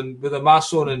orders and with a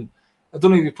mask on. And I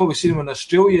don't know if you've probably seen them in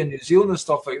Australia and New Zealand and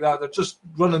stuff like that. They're just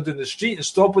running down the street and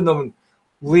stopping them and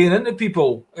laying into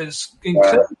people. It's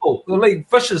incredible. They're like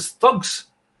vicious thugs.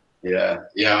 Yeah.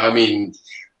 I mean...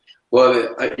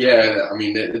 Well, I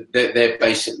mean, they're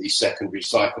basically secondary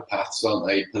psychopaths, aren't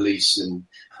they? Police and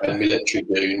military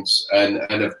goons, and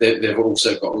they've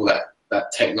also got all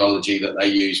that technology that they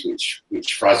use,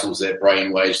 which frazzles their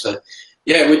brainwaves. So,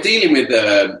 yeah, we're dealing with,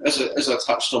 as I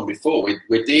touched on before,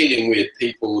 we're dealing with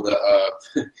people that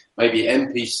are maybe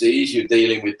NPCs. You're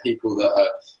dealing with people that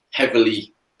are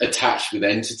heavily attached with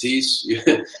entities,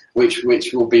 which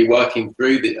will be working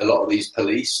through a lot of these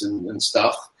police and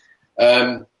stuff.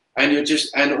 And you're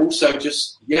just, and also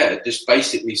just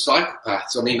basically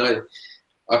psychopaths. I mean, I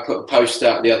put a post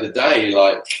out the other day,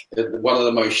 like one of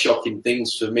the most shocking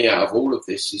things for me out of all of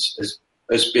this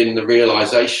has been the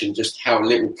realization just how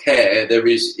little care there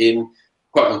is in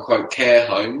quote unquote care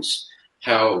homes,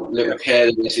 how little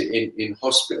care there is in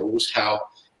hospitals, how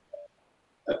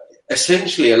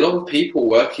essentially a lot of people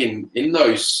working in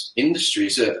those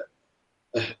industries are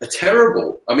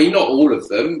terrible. I mean, not all of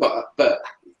them, but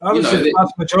I would say the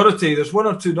vast majority. There's one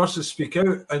or two nurses speak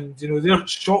out, and they're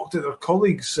shocked at their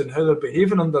colleagues and how they're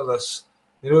behaving under this.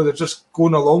 They're just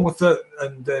going along with it,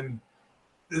 and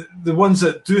the ones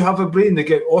that do have a brain, they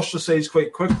get ostracised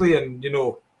quite quickly. And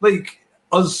like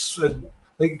us, and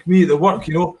like me at the work,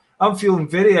 I'm feeling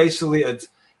very isolated.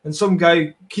 And some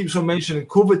guy keeps on mentioning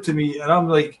COVID to me, and I'm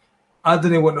like, I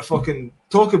didn't want to fucking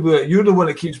talk about it. You're the one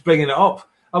that keeps bringing it up.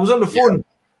 I was on the phone,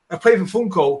 a private phone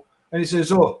call. And he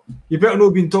says, "Oh, you better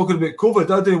not been talking about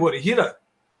COVID. I don't want to hear it."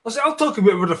 I said, "I'll talk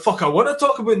about what the fuck I want to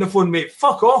talk about on the phone, mate.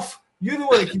 Fuck off. You're the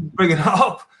one that keeps bringing it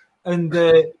up." And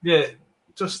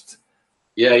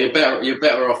you're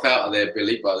better off out of there,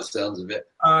 Billy. By the sounds of it.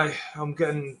 I'm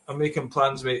making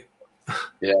plans, mate.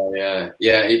 Yeah.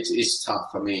 It's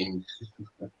tough. I mean,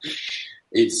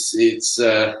 it's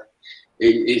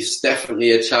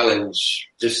definitely a challenge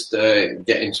just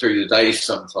getting through the days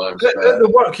sometimes. At the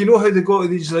work, how they go to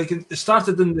these, like, it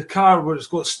started in the car where it's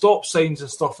got stop signs and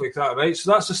stuff like that, right?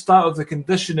 So that's the start of the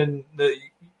conditioning that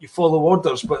you follow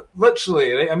orders. But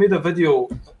literally, right, I made a video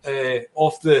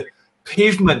of the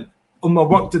pavement on my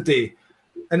work today,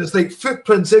 and it's like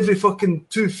footprints every fucking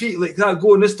 2 feet like that,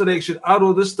 go in this direction,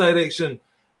 arrow this direction.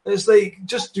 It's like,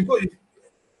 just,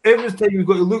 every time you've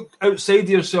got to look outside of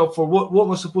yourself for what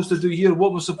we're supposed to do here,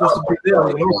 what we're supposed to do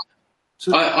there.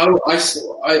 So,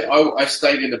 I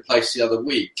stayed in a place the other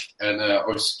week, and I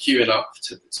was queuing up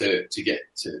to get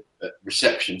to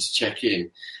reception to check in,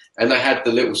 and they had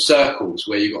the little circles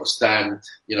where you got to stand,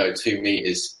 2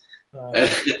 meters.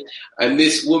 And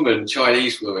this woman,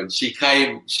 Chinese woman, she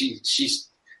came. She's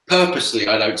purposely,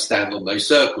 I don't stand on those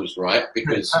circles, right?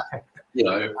 Because fuck you,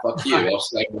 I'll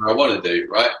stay where I want to do,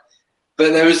 right?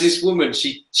 But there was this woman,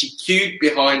 she queued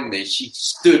behind me. She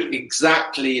stood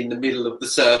exactly in the middle of the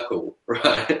circle,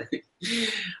 right?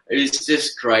 It's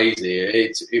just crazy.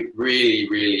 It really,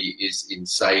 really is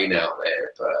insane out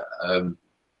there. But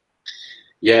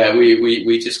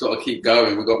we just got to keep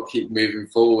going. We've got to keep moving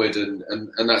forward,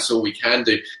 and that's all we can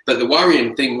do. But the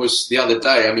worrying thing was the other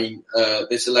day, I mean,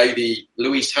 there's a lady,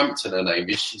 Louise Hampton, her name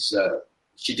is.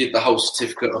 She did the whole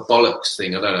certificate of bollocks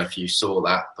thing. I don't know if you saw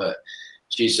that, but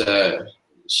she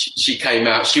came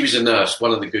out. She was a nurse,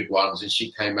 one of the good ones, and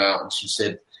she came out and she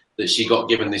said that she got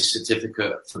given this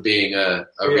certificate for being a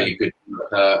really good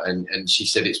worker, and she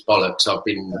said it's bollocks. I've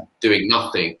been doing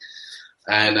nothing,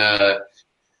 and that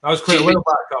was quite a while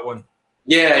back, that one.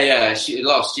 Yeah.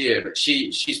 Last year, but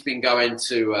she's been going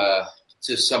to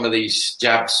some of these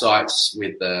jab sites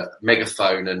with the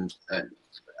megaphone, and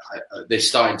they're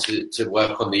starting to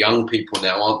work on the young people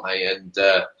now, aren't they? And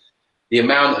the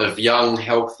amount of young,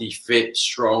 healthy, fit,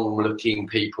 strong-looking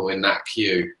people in that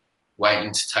queue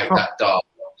waiting to take that dart.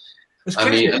 I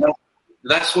mean,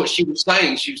 that's what she was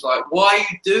saying. She was like, "Why are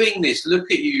you doing this?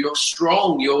 Look at you. You're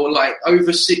strong. You're like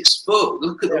over 6 foot.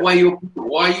 Look at the way you're.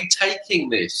 Why are you taking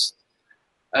this?"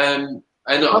 It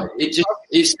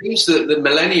seems that the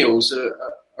millennials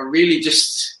are really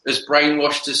just as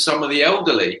brainwashed as some of the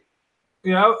elderly.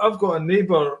 Yeah, I've got a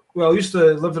neighbour. Well, I used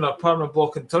to live in an apartment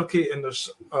block in Turkey, and there's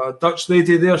a Dutch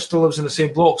lady there, still lives in the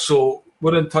same block, so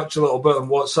we're in touch a little bit on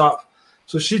WhatsApp.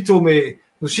 So she told me,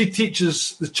 she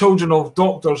teaches the children of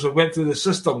doctors who went through the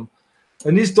system,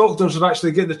 and these doctors are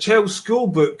actually getting the child's school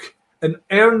book and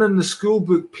earning the school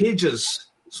book pages,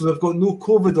 so they've got no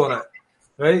COVID on it,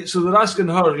 right? So they're asking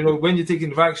her, when you're taking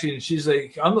the vaccine, she's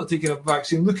like, "I'm not taking a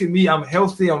vaccine. Look at me, I'm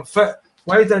healthy, I'm fit.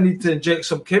 Why do I need to inject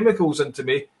some chemicals into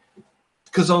me?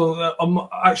 Because I'm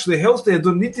actually healthy. I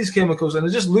don't need these chemicals." And I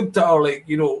just looked at her like,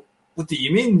 what do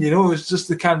you mean? It's just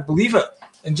they can't believe it.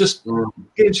 And just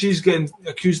she's getting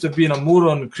accused of being a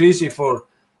moron, crazy for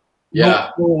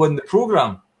not following the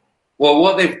program. Well,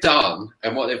 what they've done,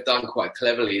 and what they've done quite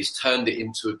cleverly, is turned it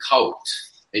into a cult.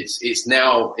 It's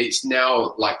now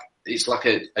like it's like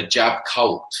a jab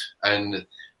cult, and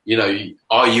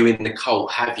are you in the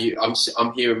cult? Have you? I'm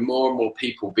hearing more and more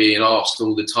people being asked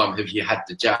all the time, "Have you had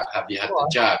the jab? Have you had the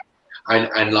jab?"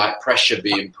 And like pressure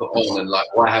being put on, and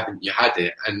like, "Why haven't you had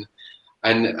it?"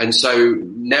 And so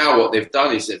now what they've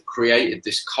done is they've created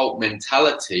this cult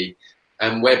mentality,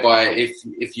 and whereby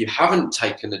if you haven't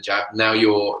taken the jab, now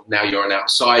you're an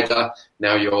outsider.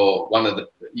 Now you're one of the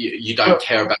you don't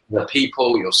care about the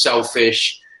people. You're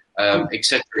selfish.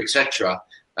 etc., etc.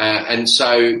 And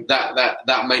so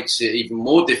that makes it even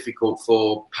more difficult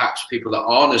for perhaps people that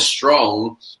aren't as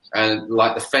strong, and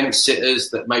like the fence sitters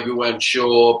that maybe weren't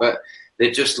sure, but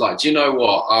they're just like, do you know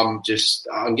what? I'm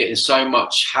getting so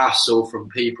much hassle from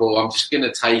people. I'm just going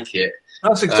to take it.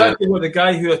 That's exactly what the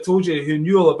guy who I told you, who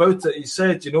knew all about it, he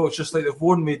said, it's just like they've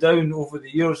worn me down over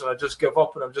the years and I just give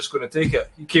up and I'm just going to take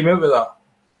it. He came out with that.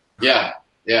 Yeah.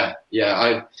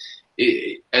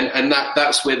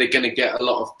 That's where they're going to get a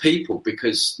lot of people,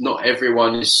 because not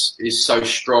everyone is so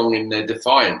strong in their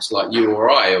defiance like you or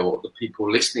I or the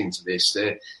people listening to this.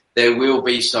 There will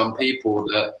be some people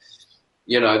that,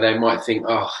 they might think,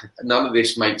 oh, none of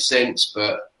this makes sense,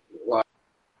 but like...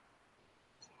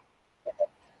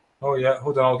 Oh, yeah,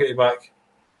 hold on, I'll get you back.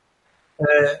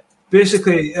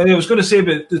 Basically, I was going to say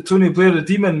about the Tony Blair, the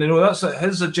demon, that's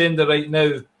his agenda right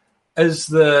now is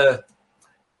the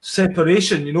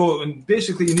separation, and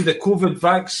basically you need a COVID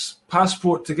vax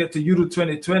passport to get to Euro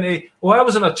 2020. Oh, I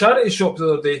was in a charity shop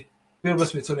the other day. Bear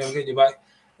with me, Tony, I'm getting you back.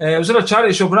 I was in a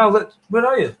charity shop and where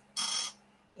are you?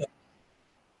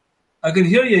 I can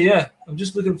hear you, yeah. I'm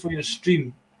just looking for your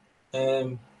stream.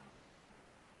 I've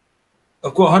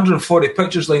got 140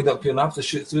 pictures lined up here and I have to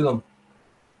shoot through them.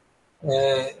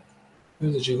 Where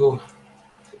did you go?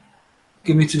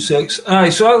 Give me 2 secs. So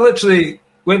I literally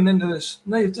went into this.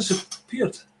 Now you've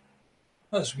disappeared.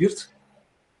 That's weird.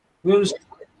 Where is...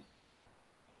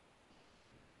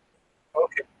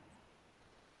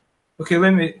 Okay,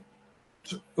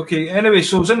 anyway,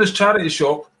 so I was in this charity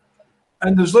shop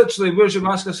and there's literally, where's your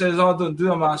mask? I says, oh, don't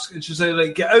do a mask. And she's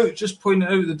like, get out, just pointing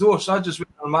out the door. So I just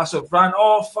went on a massive rant.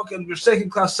 Oh, fucking, we're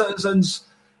second-class citizens.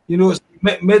 It's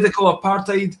medical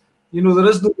apartheid. There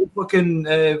is no fucking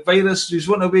virus. You just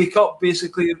want to wake up,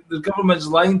 basically. The government's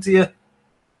lying to you.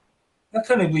 I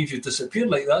can't believe you disappeared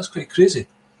like that. That's quite crazy.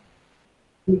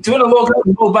 Do you want to log out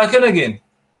and log back in again?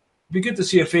 It'd be good to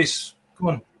see your face. Come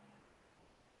on.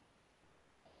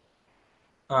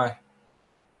 Aye.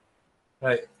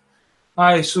 Right.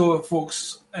 Aye, so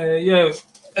folks,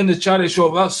 in the charity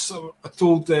shop, I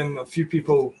told a few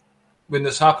people when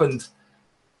this happened.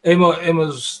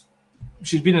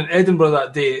 She'd been in Edinburgh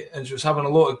that day and she was having a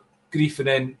lot of grief, and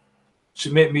then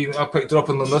she met me. I picked her up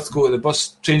in Linlithgow at the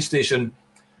train station,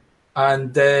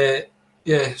 and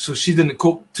so she didn't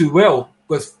cope too well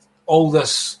with all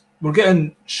this. We're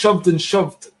getting shoved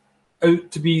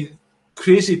out to be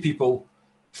crazy people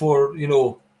for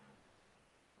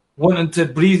wanting to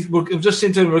breathe. I'm just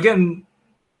saying to her,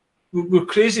 we're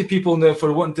crazy people now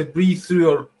for wanting to breathe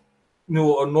through our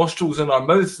our nostrils and our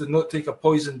mouth and not take a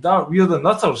poison dart. We're the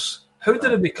nutters. How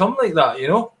did it become like that?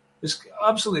 It's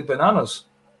absolutely bananas.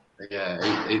 Yeah,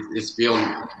 it's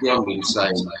beyond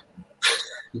insane.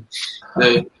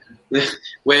 We're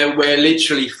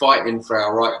literally fighting for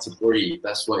our right to breathe.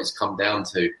 That's what it's come down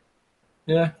to.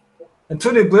 Yeah, and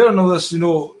Tony Blair and all this,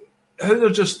 how they're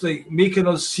just like making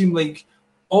us seem like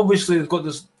obviously they've got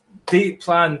this date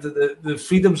planned that the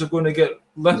freedoms are going to get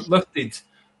lifted,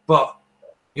 but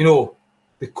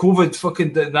the COVID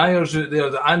fucking deniers out there,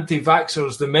 the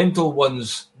anti-vaxxers, the mental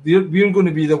ones, we're going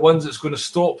to be the ones that's going to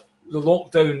stop the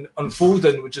lockdown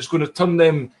unfolding, which is going to turn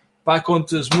them back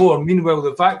onto us more. Meanwhile,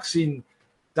 the vaccine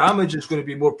damage is going to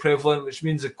be more prevalent, which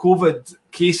means the COVID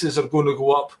cases are going to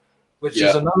go up, which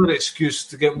is another excuse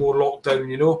to get more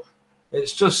lockdown,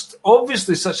 It's just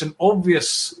obviously such an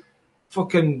obvious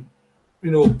fucking,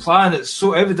 plan. It's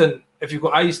so evident if you've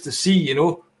got eyes to see,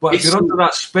 But if you're under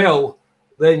that spell,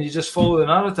 then you just follow the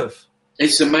narrative.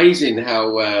 It's amazing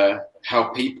how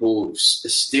people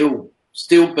still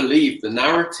believe the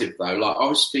narrative, though. Like, I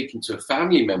was speaking to a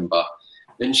family member,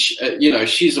 and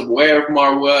she's aware of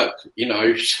my work.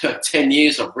 10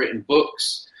 years I've written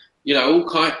books. All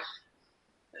kind.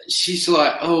 She's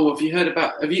like, "Oh, have you heard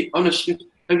about? Have you got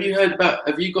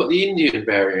the Indian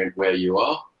variant where you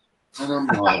are?" And I'm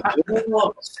like,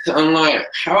 "What?" I'm like,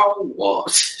 "How? What?"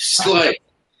 It's like.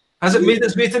 Has it made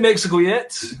its way to Mexico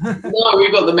yet? No,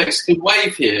 we've got the Mexican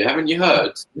wave here. Haven't you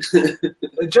heard?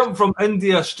 It jumped from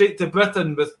India straight to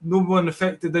Britain with no one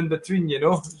affected in between,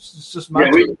 It's just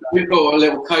magic. Yeah, we've got a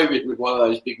little COVID with one of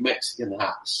those big Mexican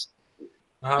hats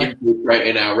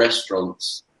infiltrating our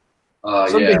restaurants.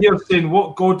 Somebody here saying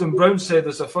what Gordon Brown said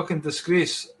is a fucking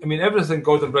disgrace. I mean, everything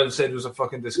Gordon Brown said was a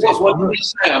fucking disgrace. What did he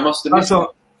say? I must have missed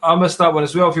I missed that one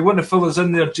as well. If you want to fill us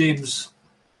in there, James,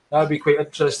 that'd be quite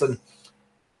interesting.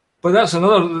 But that's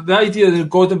the idea that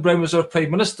Gordon Brown was our Prime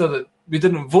Minister that we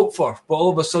didn't vote for, but all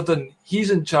of a sudden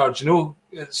he's in charge,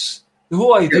 It's the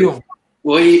whole idea of...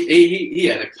 Well, he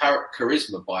had a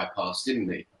charisma bypass,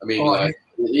 didn't he? I mean,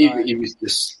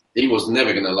 he was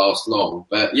never going to last long.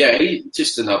 But yeah,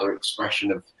 just another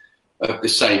expression of of the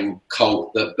same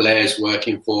cult that Blair's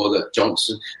working for, that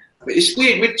Johnson. But it's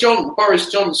weird with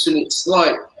Boris Johnson. It's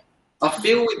like, I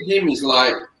feel with him is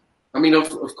like, I mean, of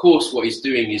course, what he's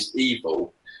doing is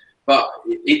evil, but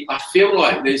I feel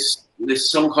like there's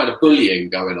some kind of bullying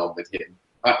going on with him.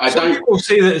 Some people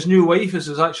say that his new wife is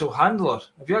his actual handler.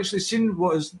 Have you actually seen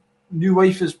what his new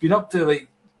wife has been up to? Like,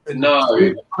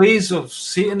 no, plays of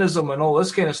Satanism and all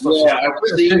this kind of stuff. Yeah,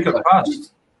 I've seen her.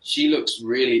 She looks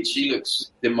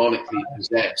demonically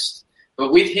possessed.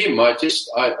 But with him, I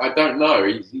don't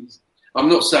know. I'm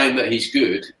not saying that he's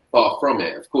good, far from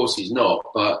it. Of course he's not.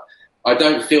 But I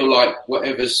don't feel like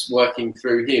whatever's working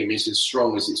through him is as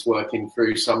strong as it's working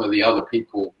through some of the other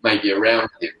people maybe around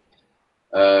him.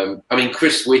 I mean,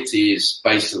 Chris Whitty is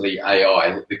basically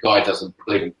AI. The guy doesn't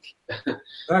blink.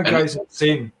 That guy's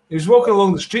insane. He was walking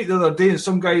along the street the other day and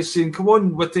some guy's saying, "Come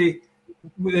on, Whitty,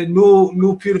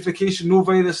 no purification, no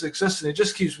virus exists," and he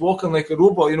just keeps walking like a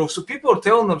robot, you know. So people are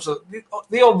telling them, so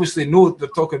they obviously know they're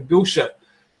talking bullshit,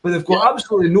 but they've got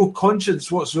absolutely no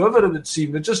conscience whatsoever, it would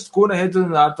seem. They're just going ahead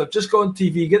doing that. They've just got on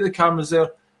TV, get the cameras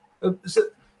there.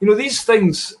 You know, these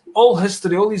things, all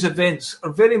history, all these events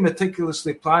are very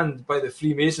meticulously planned by the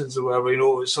Freemasons or whatever, you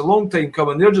know. It's a long time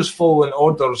coming. They're just following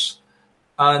orders.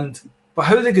 But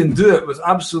how they can do it with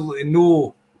absolutely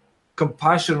no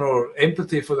compassion or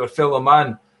empathy for their fellow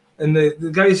man. And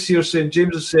the guys here saying,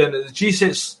 James is saying, at the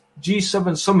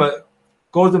G7 summit,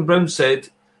 Gordon Brown said,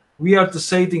 "We are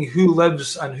deciding who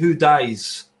lives and who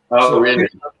dies." Oh, so really?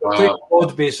 Wow.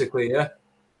 God, basically, yeah?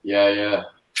 Yeah.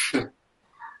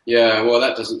 Yeah, well,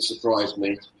 that doesn't surprise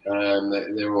me.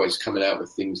 They're always coming out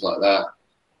with things like that.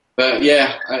 But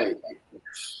yeah,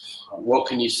 what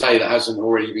can you say that hasn't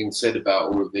already been said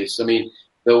about all of this? I mean,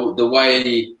 the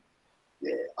way,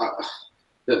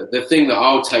 the thing that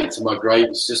I'll take to my grave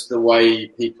is just the way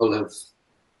people have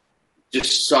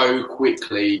just so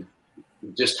quickly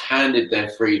just handed their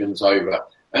freedoms over.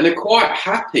 And they're quite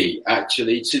happy,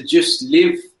 actually, to just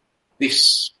live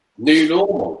this new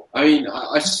normal. I mean,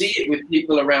 I see it with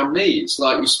people around me. It's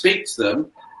like you speak to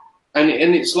them, and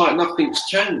it's like nothing's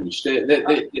changed.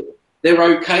 They're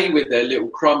okay with their little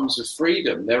crumbs of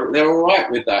freedom. They're all right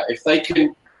with that. If they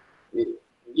can,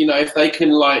 if they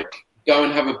can like go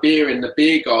and have a beer in the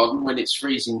beer garden when it's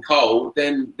freezing cold,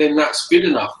 then that's good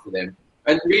enough for them.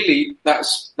 And really,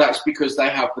 that's because they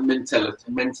have the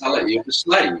mentality of a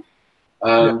slave.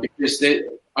 Because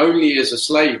only as a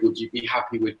slave would you be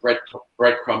happy with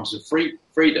breadcrumbs of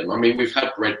freedom. I mean, we've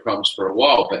had breadcrumbs for a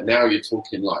while, but now you're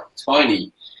talking like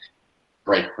tiny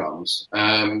breadcrumbs.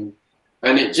 And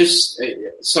it just,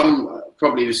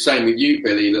 probably the same with you,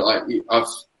 Billy, that like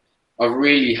I've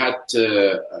really had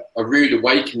a rude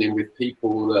awakening with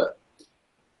people that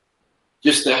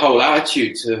just their whole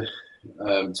attitude to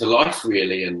life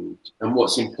really and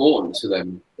what's important to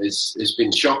them has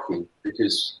been shocking,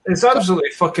 because it's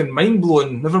absolutely fucking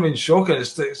mind-blowing. Never been shocking.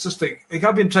 It's just like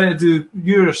I've been trying to do,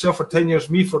 you yourself for 10 years,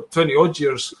 me for 20 odd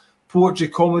years, poetry,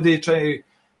 comedy, trying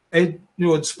to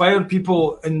inspire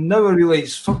people, and now I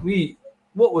realise, fuck me,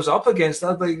 what was up against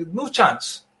that? Like, no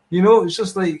chance. It's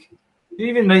just like,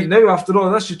 even right now after all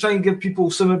this, you try and give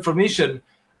people some information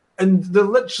and they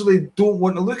literally don't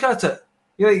want to look at it.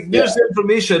 You're like, here's the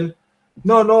information.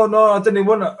 No, I didn't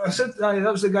want it. I said,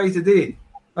 that was the guy today.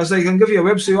 I was like, I can give you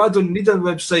a website. I don't need a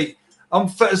website. I'm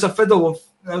fit as a fiddle.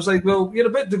 I was like, well, you're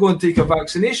about to go and take a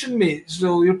vaccination, mate.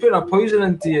 So you're putting a poison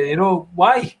into you.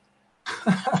 Why?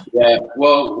 Yeah,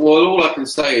 well, all I can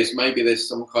say is maybe there's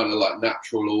some kind of like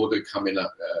natural order coming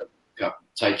up,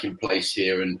 taking place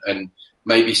here, and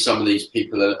maybe some of these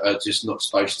people are just not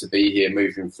supposed to be here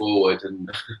moving forward. And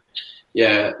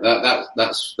yeah,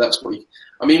 that's what.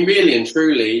 I mean, really and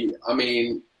truly, I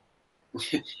mean,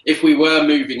 if we were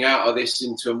moving out of this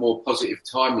into a more positive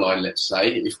timeline, let's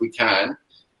say, if we can,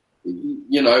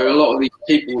 a lot of these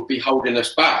people would be holding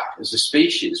us back as a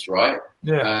species, right?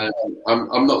 Yeah.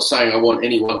 I'm not saying I want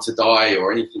anyone to die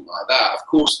or anything like that. Of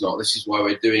course not. This is why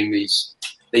we're doing these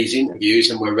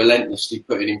interviews and we're relentlessly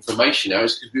putting information out,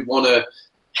 is because we want to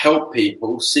help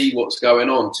people see what's going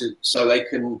on so they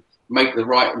can make the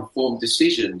right informed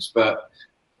decisions. But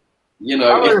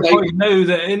I'm point now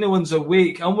that anyone's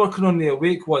awake. I'm working on the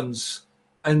awake ones,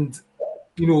 and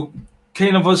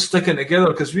kind of us sticking together,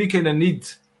 because we kind of need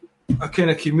a kind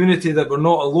of community that we're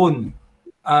not alone.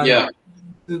 And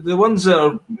the ones that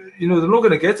are, they're not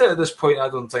going to get it at this point. I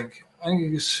don't think. I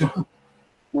think it's.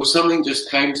 Well, something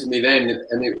just came to me then,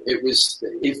 and it was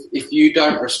if you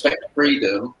don't respect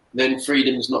freedom, then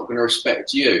freedom's not going to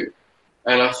respect you.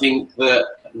 And I think that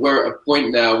we're at a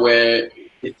point now where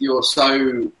if you're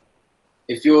so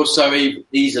if you're so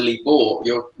easily bought,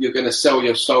 you're going to sell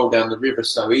your soul down the river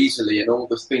so easily, and all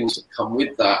the things that come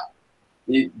with that.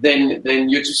 Then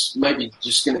you're just maybe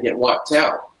just going to get wiped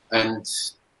out, and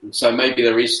so maybe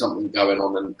there is something going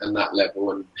on in that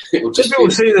level, and it will just. Some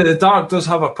people say that the dark does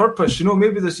have a purpose. You know,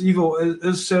 maybe this evil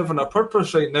is serving a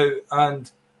purpose right now, and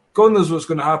God knows what's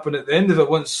going to happen at the end of it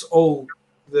once all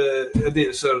the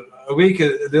idiots are awake.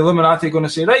 The Illuminati are going to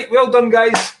say, "Right, well done,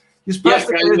 guys. You've passed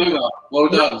it. Well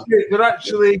done. We're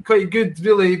actually quite good,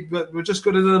 really, but we're just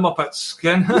going to do the Muppets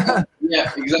again."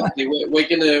 Yeah, exactly. We're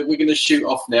gonna shoot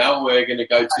off now. We're gonna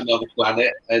go to another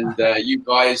planet, and you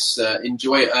guys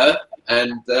enjoy Earth.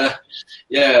 And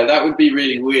yeah, that would be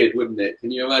really weird, wouldn't it?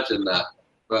 Can you imagine that?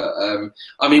 But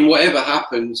I mean, whatever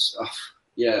happens,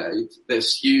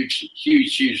 there's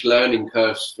huge learning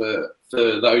curves for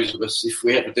those of us if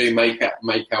we ever do make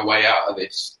our way out of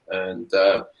this. And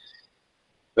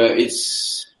but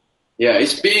it's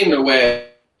being aware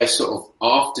sort of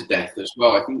after death as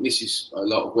well. I think this is a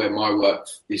lot of where my work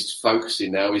is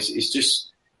focusing now. Is just,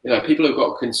 you know, people have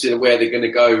got to consider where they're going to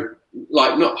go.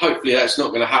 Like, not hopefully that's not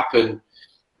going to happen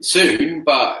soon,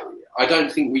 but I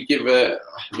don't think we give I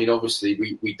mean,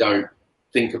 obviously we don't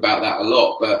think about that a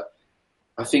lot, but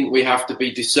I think we have to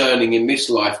be discerning in this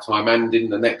lifetime and in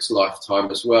the next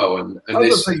lifetime as well. And I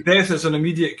don't think death is an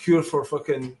immediate cure for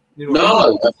fucking, you know.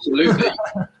 No, absolutely.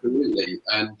 Absolutely.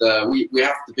 And we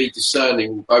have to be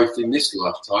discerning both in this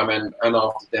lifetime and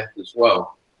after death as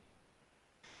well.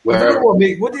 What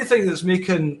do you think that's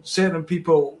making certain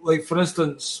people, like, for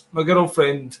instance, my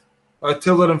girlfriend, I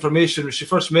tell her information. When she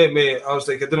first met me, I was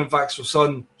like, I didn't vax for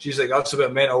son. She's like, that's a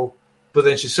bit mental. But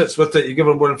then she sits with it, you give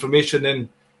her more information, and a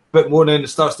bit more, and then it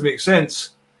starts to make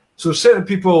sense. So certain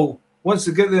people, once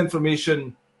they get the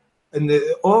information, and they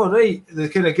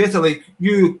kind of get it, like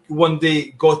you one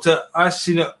day got it, I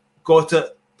seen it, got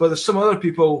it, but there's some other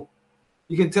people,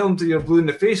 you can tell them till you're blue in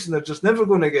the face and they're just never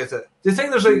going to get it. Do you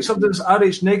think there's like something that's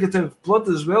RH negative blood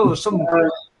as well, or something?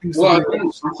 Well,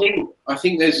 I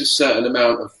think there's a certain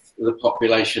amount of the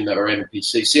population that are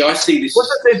NPC. See, I see this. What's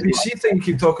that NPC thing you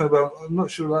keep talking about? I'm not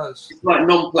sure what that is. It's like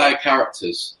non-player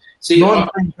characters. See, I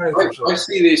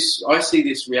see this. I see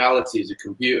this reality as a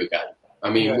computer game. I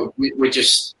mean, we've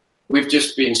just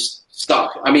been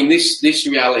stuck. I mean, this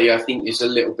reality, I think, is a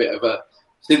little bit of a.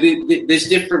 So there's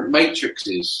different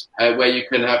matrices where you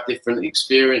can have different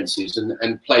experiences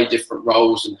and play different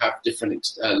roles and have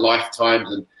different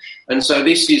lifetimes, and so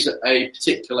this is a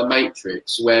particular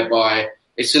matrix whereby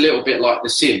it's a little bit like The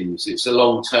Sims. It's a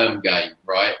long-term game,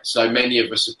 right? So many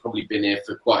of us have probably been here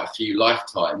for quite a few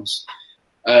lifetimes,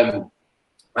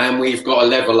 and we've got to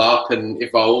level up and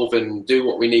evolve and do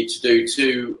what we need to do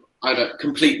to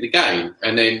complete the game.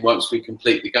 And then once we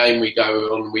complete the game, we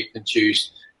go on. We can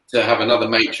choose to have another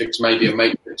matrix, maybe a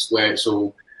matrix where it's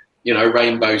all, you know,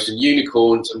 rainbows and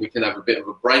unicorns, and we can have a bit of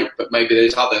a break. But maybe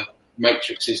there's other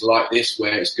matrices like this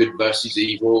where it's good versus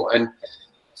evil. And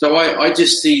so I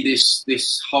just see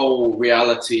this whole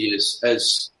reality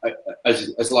as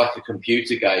like a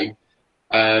computer game,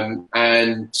 and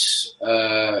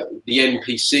the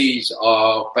NPCs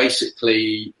are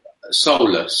basically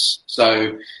soulless.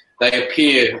 So they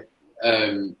appear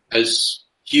as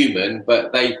human,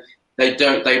 but they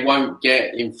won't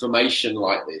get information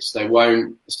like this. They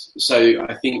won't. So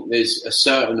I think there's a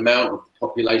certain amount of the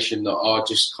population that are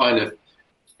just kind of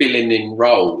filling in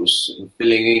roles and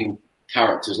filling in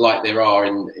characters like there are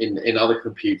in other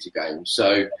computer games.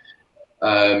 So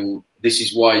this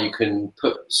is why you can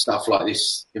put stuff like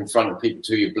this in front of people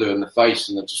till you're blue in the face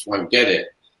and they just won't get it.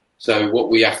 So what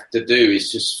we have to do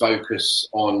is just focus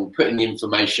on putting the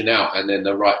information out, and then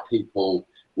the right people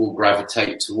will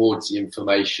gravitate towards the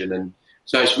information. And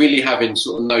so it's really having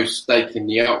sort of no stake in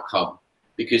the outcome,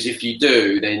 because if you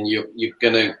do, then you're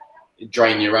going to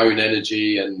drain your own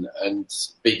energy and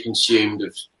be consumed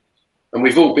of. And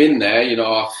we've all been there, you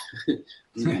know.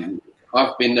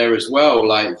 I've been there as well.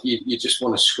 Like you just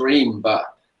want to scream, but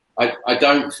I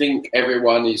don't think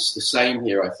everyone is the same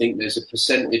here. I think there's a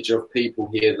percentage of people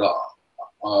here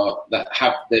that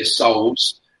have their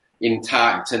souls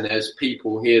intact, and there's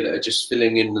people here that are just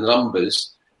filling in the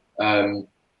numbers, and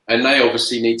they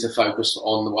obviously need to focus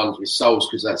on the ones with souls,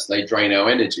 because they drain our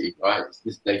energy, right?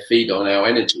 They feed on our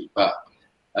energy. But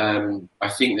I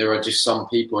think there are just some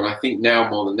people, and I think now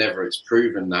more than ever it's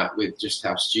proven that with just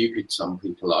how stupid some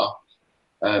people are.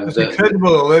 It's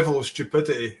incredible the level of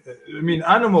stupidity. I mean,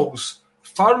 animals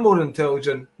far more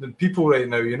intelligent than people right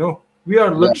now, you know. We are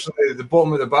literally at the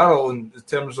bottom of the barrel in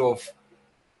terms of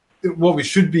what we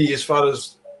should be as far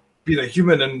as being a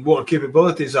human and what our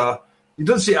capabilities are. You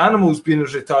don't see animals being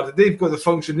as retarded. They've got the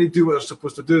function, they do what they're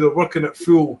supposed to do, they're working at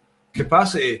full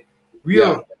capacity.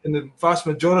 We're in the vast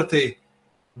majority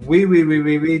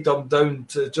way dumbed down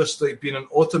to just like being an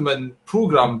Ottoman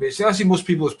program. Basically, I see most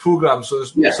people as programs, so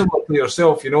it's similar to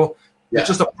yourself, you know. It's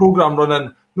just a program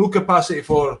running, no capacity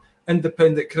for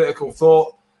independent critical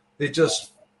thought. They're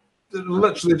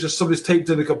literally just somebody's typed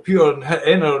in the computer and hit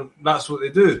enter, and that's what they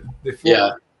do.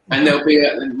 And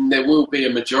there will be a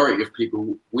majority of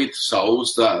people with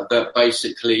souls that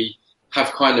basically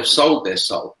have kind of sold their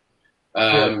soul.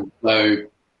 So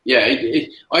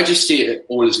I just see it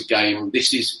all as a game.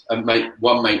 This is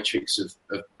one matrix of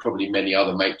probably many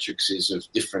other matrices of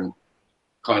different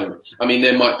kind of. I mean,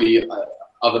 there might be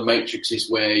other matrices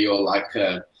where you're like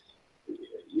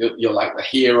you're like the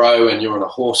hero and you're on a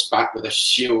horseback with a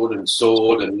shield and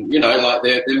sword, and you know, like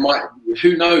there might,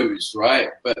 who knows, right?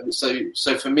 But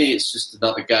so for me, it's just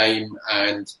another game,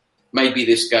 and maybe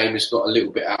this game has got a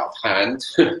little bit out of hand.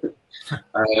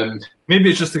 Maybe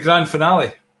it's just the grand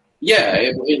finale. Yeah,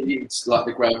 it's like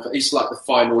it's like the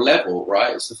final level,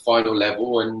 right? It's the final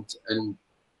level, and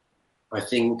I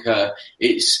think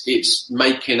it's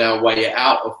making our way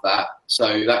out of that.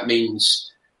 So that means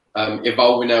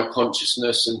evolving our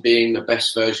consciousness and being the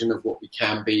best version of what we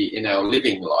can be in our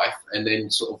living life, and then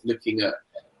sort of looking at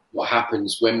what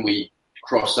happens when we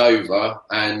cross over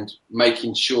and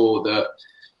making sure that,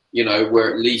 you know,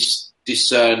 we're at least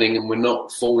discerning and we're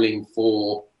not falling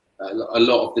for a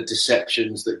lot of the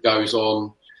deceptions that goes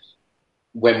on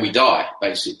when we die,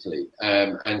 basically.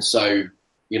 And so,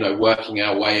 you know, working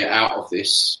our way out of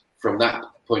this from that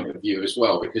point of view as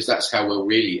well, because that's how we'll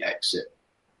really exit.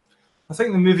 I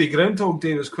think the movie Groundhog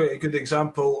Day was quite a good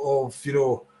example of, you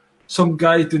know, some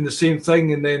guy doing the same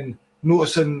thing and then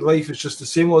noticing life is just the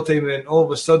same all the time, and then all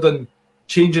of a sudden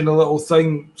changing a little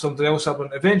thing, something else happened.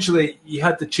 Eventually he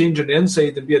had to change on the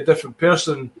inside and be a different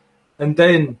person, and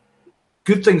then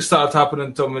good things started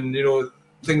happening to him, and, you know,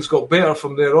 things got better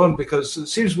from there on, because it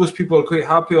seems most people are quite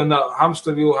happy on that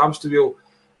hamster wheel.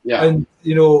 Yeah. And,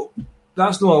 you know,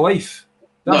 that's not a life.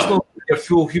 That's not your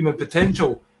full human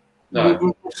potential. No.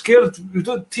 We're scared. We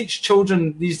don't teach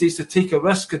children these days to take a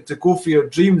risk and to go for your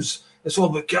dreams. It's all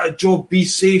about get a job, be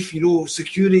safe, you know,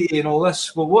 security and all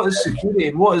this. Well, what is security,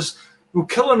 and what is, we're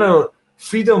killing our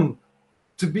freedom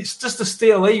to be, just to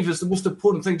stay alive is the most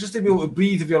important thing. Just to be able to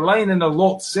breathe. If you're lying in a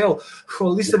locked cell,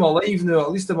 well, at least I'm alive now.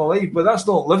 At least I'm alive. But that's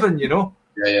not living, you know.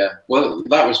 Yeah. Well,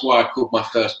 that was why I called my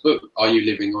first book "Are You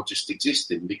Living or Just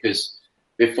Existing?" Because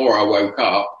before I woke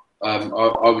up, I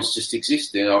was just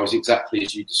existing. I was exactly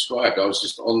as you described. I was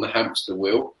just on the hamster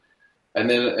wheel, and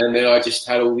then I just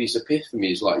had all these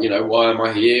epiphanies, like, you know, why am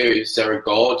I here? Is there a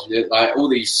God? Like all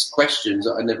these questions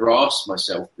that I never asked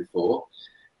myself before.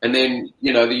 And then,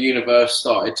 you know, the universe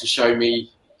started to show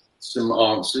me some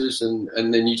answers,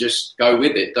 and then you just go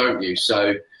with it, don't you?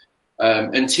 So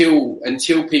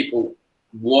until people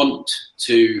want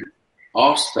to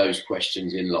ask those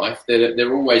questions in life,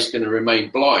 they're always going to remain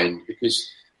blind, because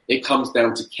it comes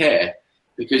down to care.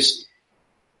 Because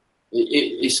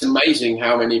it's amazing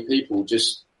how many people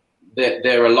just,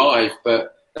 they're alive,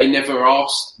 but they never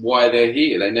ask why they're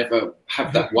here. They never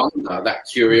have that wonder, that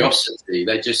curiosity.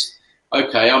 They just,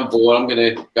 okay, I'm bored, I'm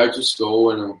going to go to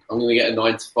school and I'm going to get a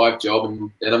 9-to-5 job,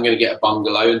 and then I'm going to get a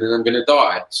bungalow, and then I'm going to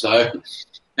die. So,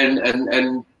 and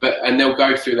they'll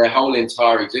go through their whole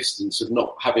entire existence of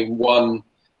not having one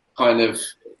kind of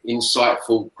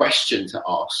insightful question to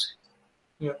ask.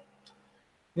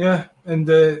 Yeah, and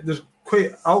there's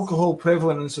quite alcohol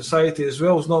prevalent in society as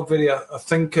well. It's not very a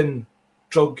thinking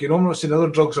drug. You know, I'm not saying other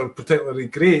drugs are particularly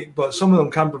great, but some of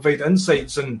them can provide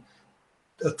insights and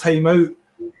a time out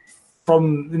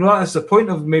from, you know, that's the point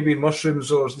of maybe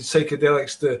mushrooms or the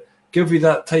psychedelics, to give you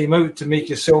that time out to make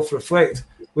you self-reflect.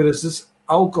 Whereas this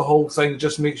alcohol thing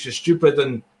just makes you stupid,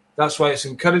 and that's why it's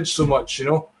encouraged so much, you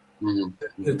know.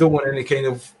 Mm-hmm. They don't want any kind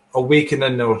of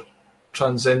awakening or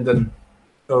transcending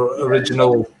or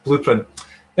original blueprint.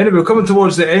 Anyway, we're coming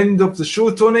towards the end of the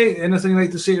show, Tony. Anything you'd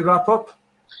like to say to wrap up?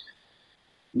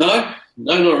 No,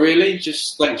 not really.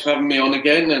 Just thanks for having me on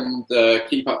again, and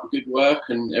keep up the good work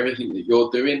and everything that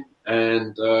you're doing.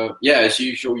 And as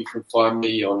usual, you can find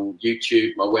me on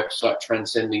YouTube, my website,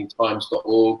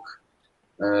 transcendingtimes.org.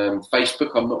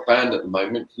 Facebook, I'm not banned at the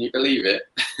moment. Can you believe it?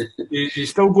 You're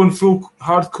still going full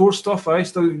hardcore stuff,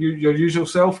 Still your usual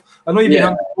self? I know you've been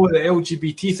having to go to the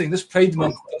LGBT thing. This Pride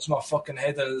Month, that's my fucking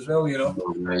head in as well, you know.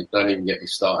 Oh, mate, don't even get me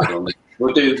started on it.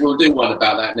 We'll do one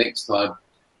about that next time.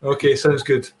 Okay, sounds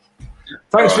good.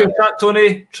 Thanks for your chat,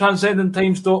 Tony.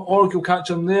 Transcendingtimes.org, you'll catch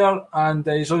him there, and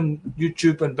he's on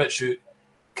YouTube and BitChute.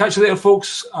 Catch you later,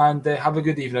 folks, and have a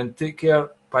good evening. Take care.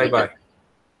 Bye-bye.